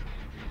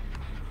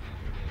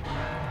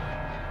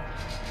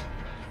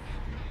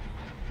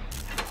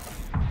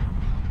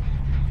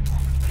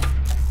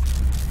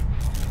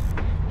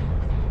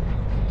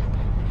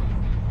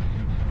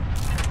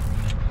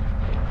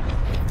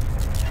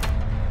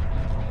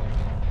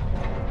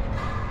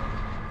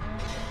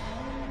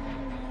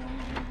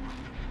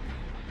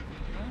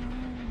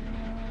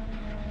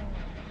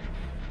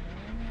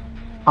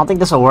 I don't think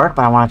this will work,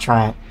 but I want to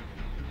try it.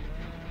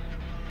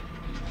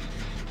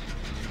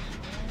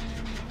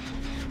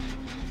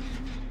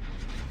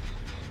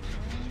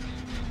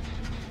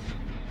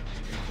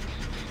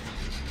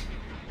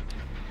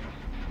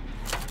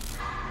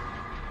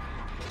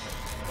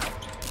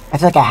 I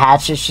feel like a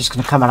hatch is just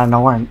gonna come out of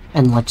nowhere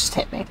and like just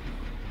hit me.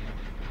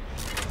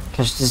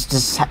 Because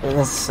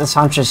this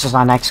huntress is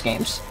on X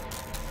Games.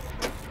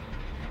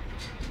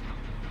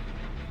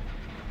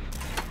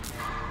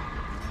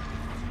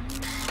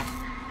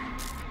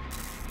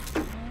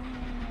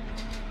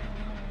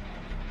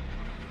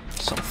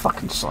 So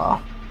fucking slow.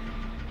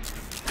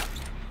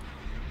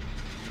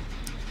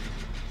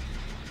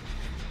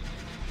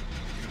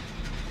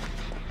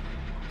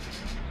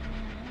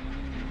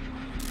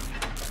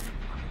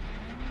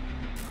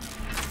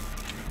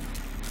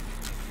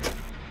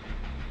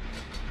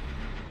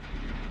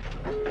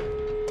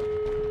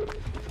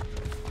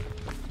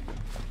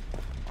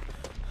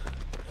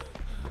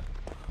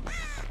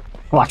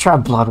 Watch our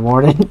blood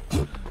warden.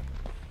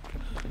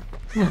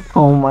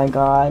 Oh my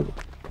god.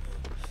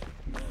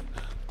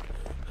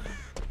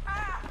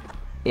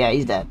 Yeah,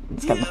 he's dead.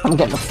 I'm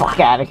getting the fuck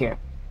out of here.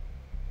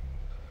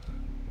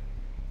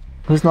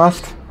 Who's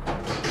left?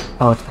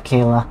 Oh, it's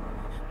Michaela.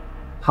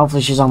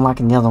 Hopefully she's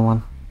unlocking the other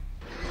one.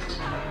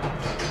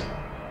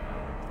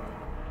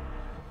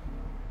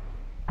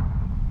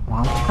 Well,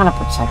 I'm trying to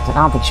protect it.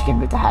 I don't think she can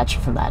move the hatchet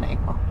from that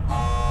angle.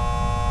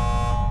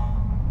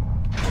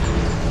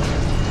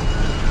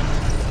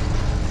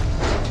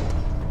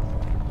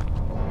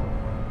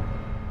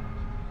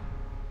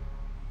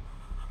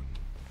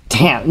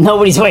 Damn,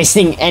 nobody's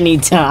wasting any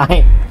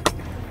time.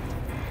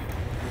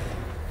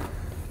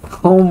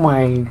 Oh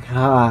my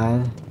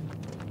god.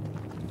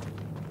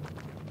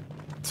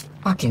 It's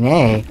fucking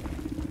A.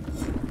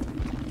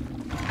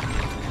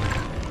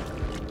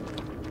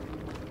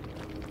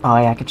 Oh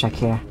yeah, I can check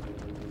here.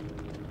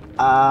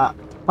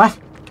 What?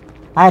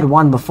 I had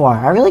 1 before.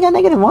 I really got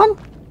 -1?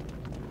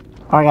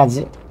 Oh, I got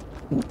 0.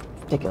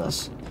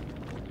 Ridiculous.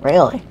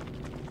 Really?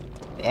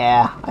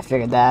 Yeah, I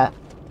figured that.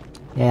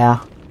 Yeah.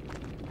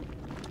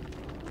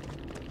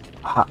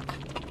 Fuck.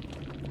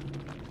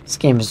 This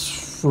game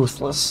is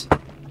ruthless.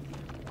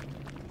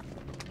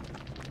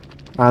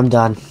 I'm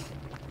done.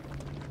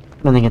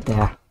 I'm gonna get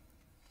there.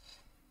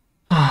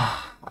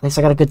 At least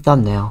I got a good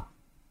thumbnail.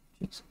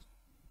 Jeez.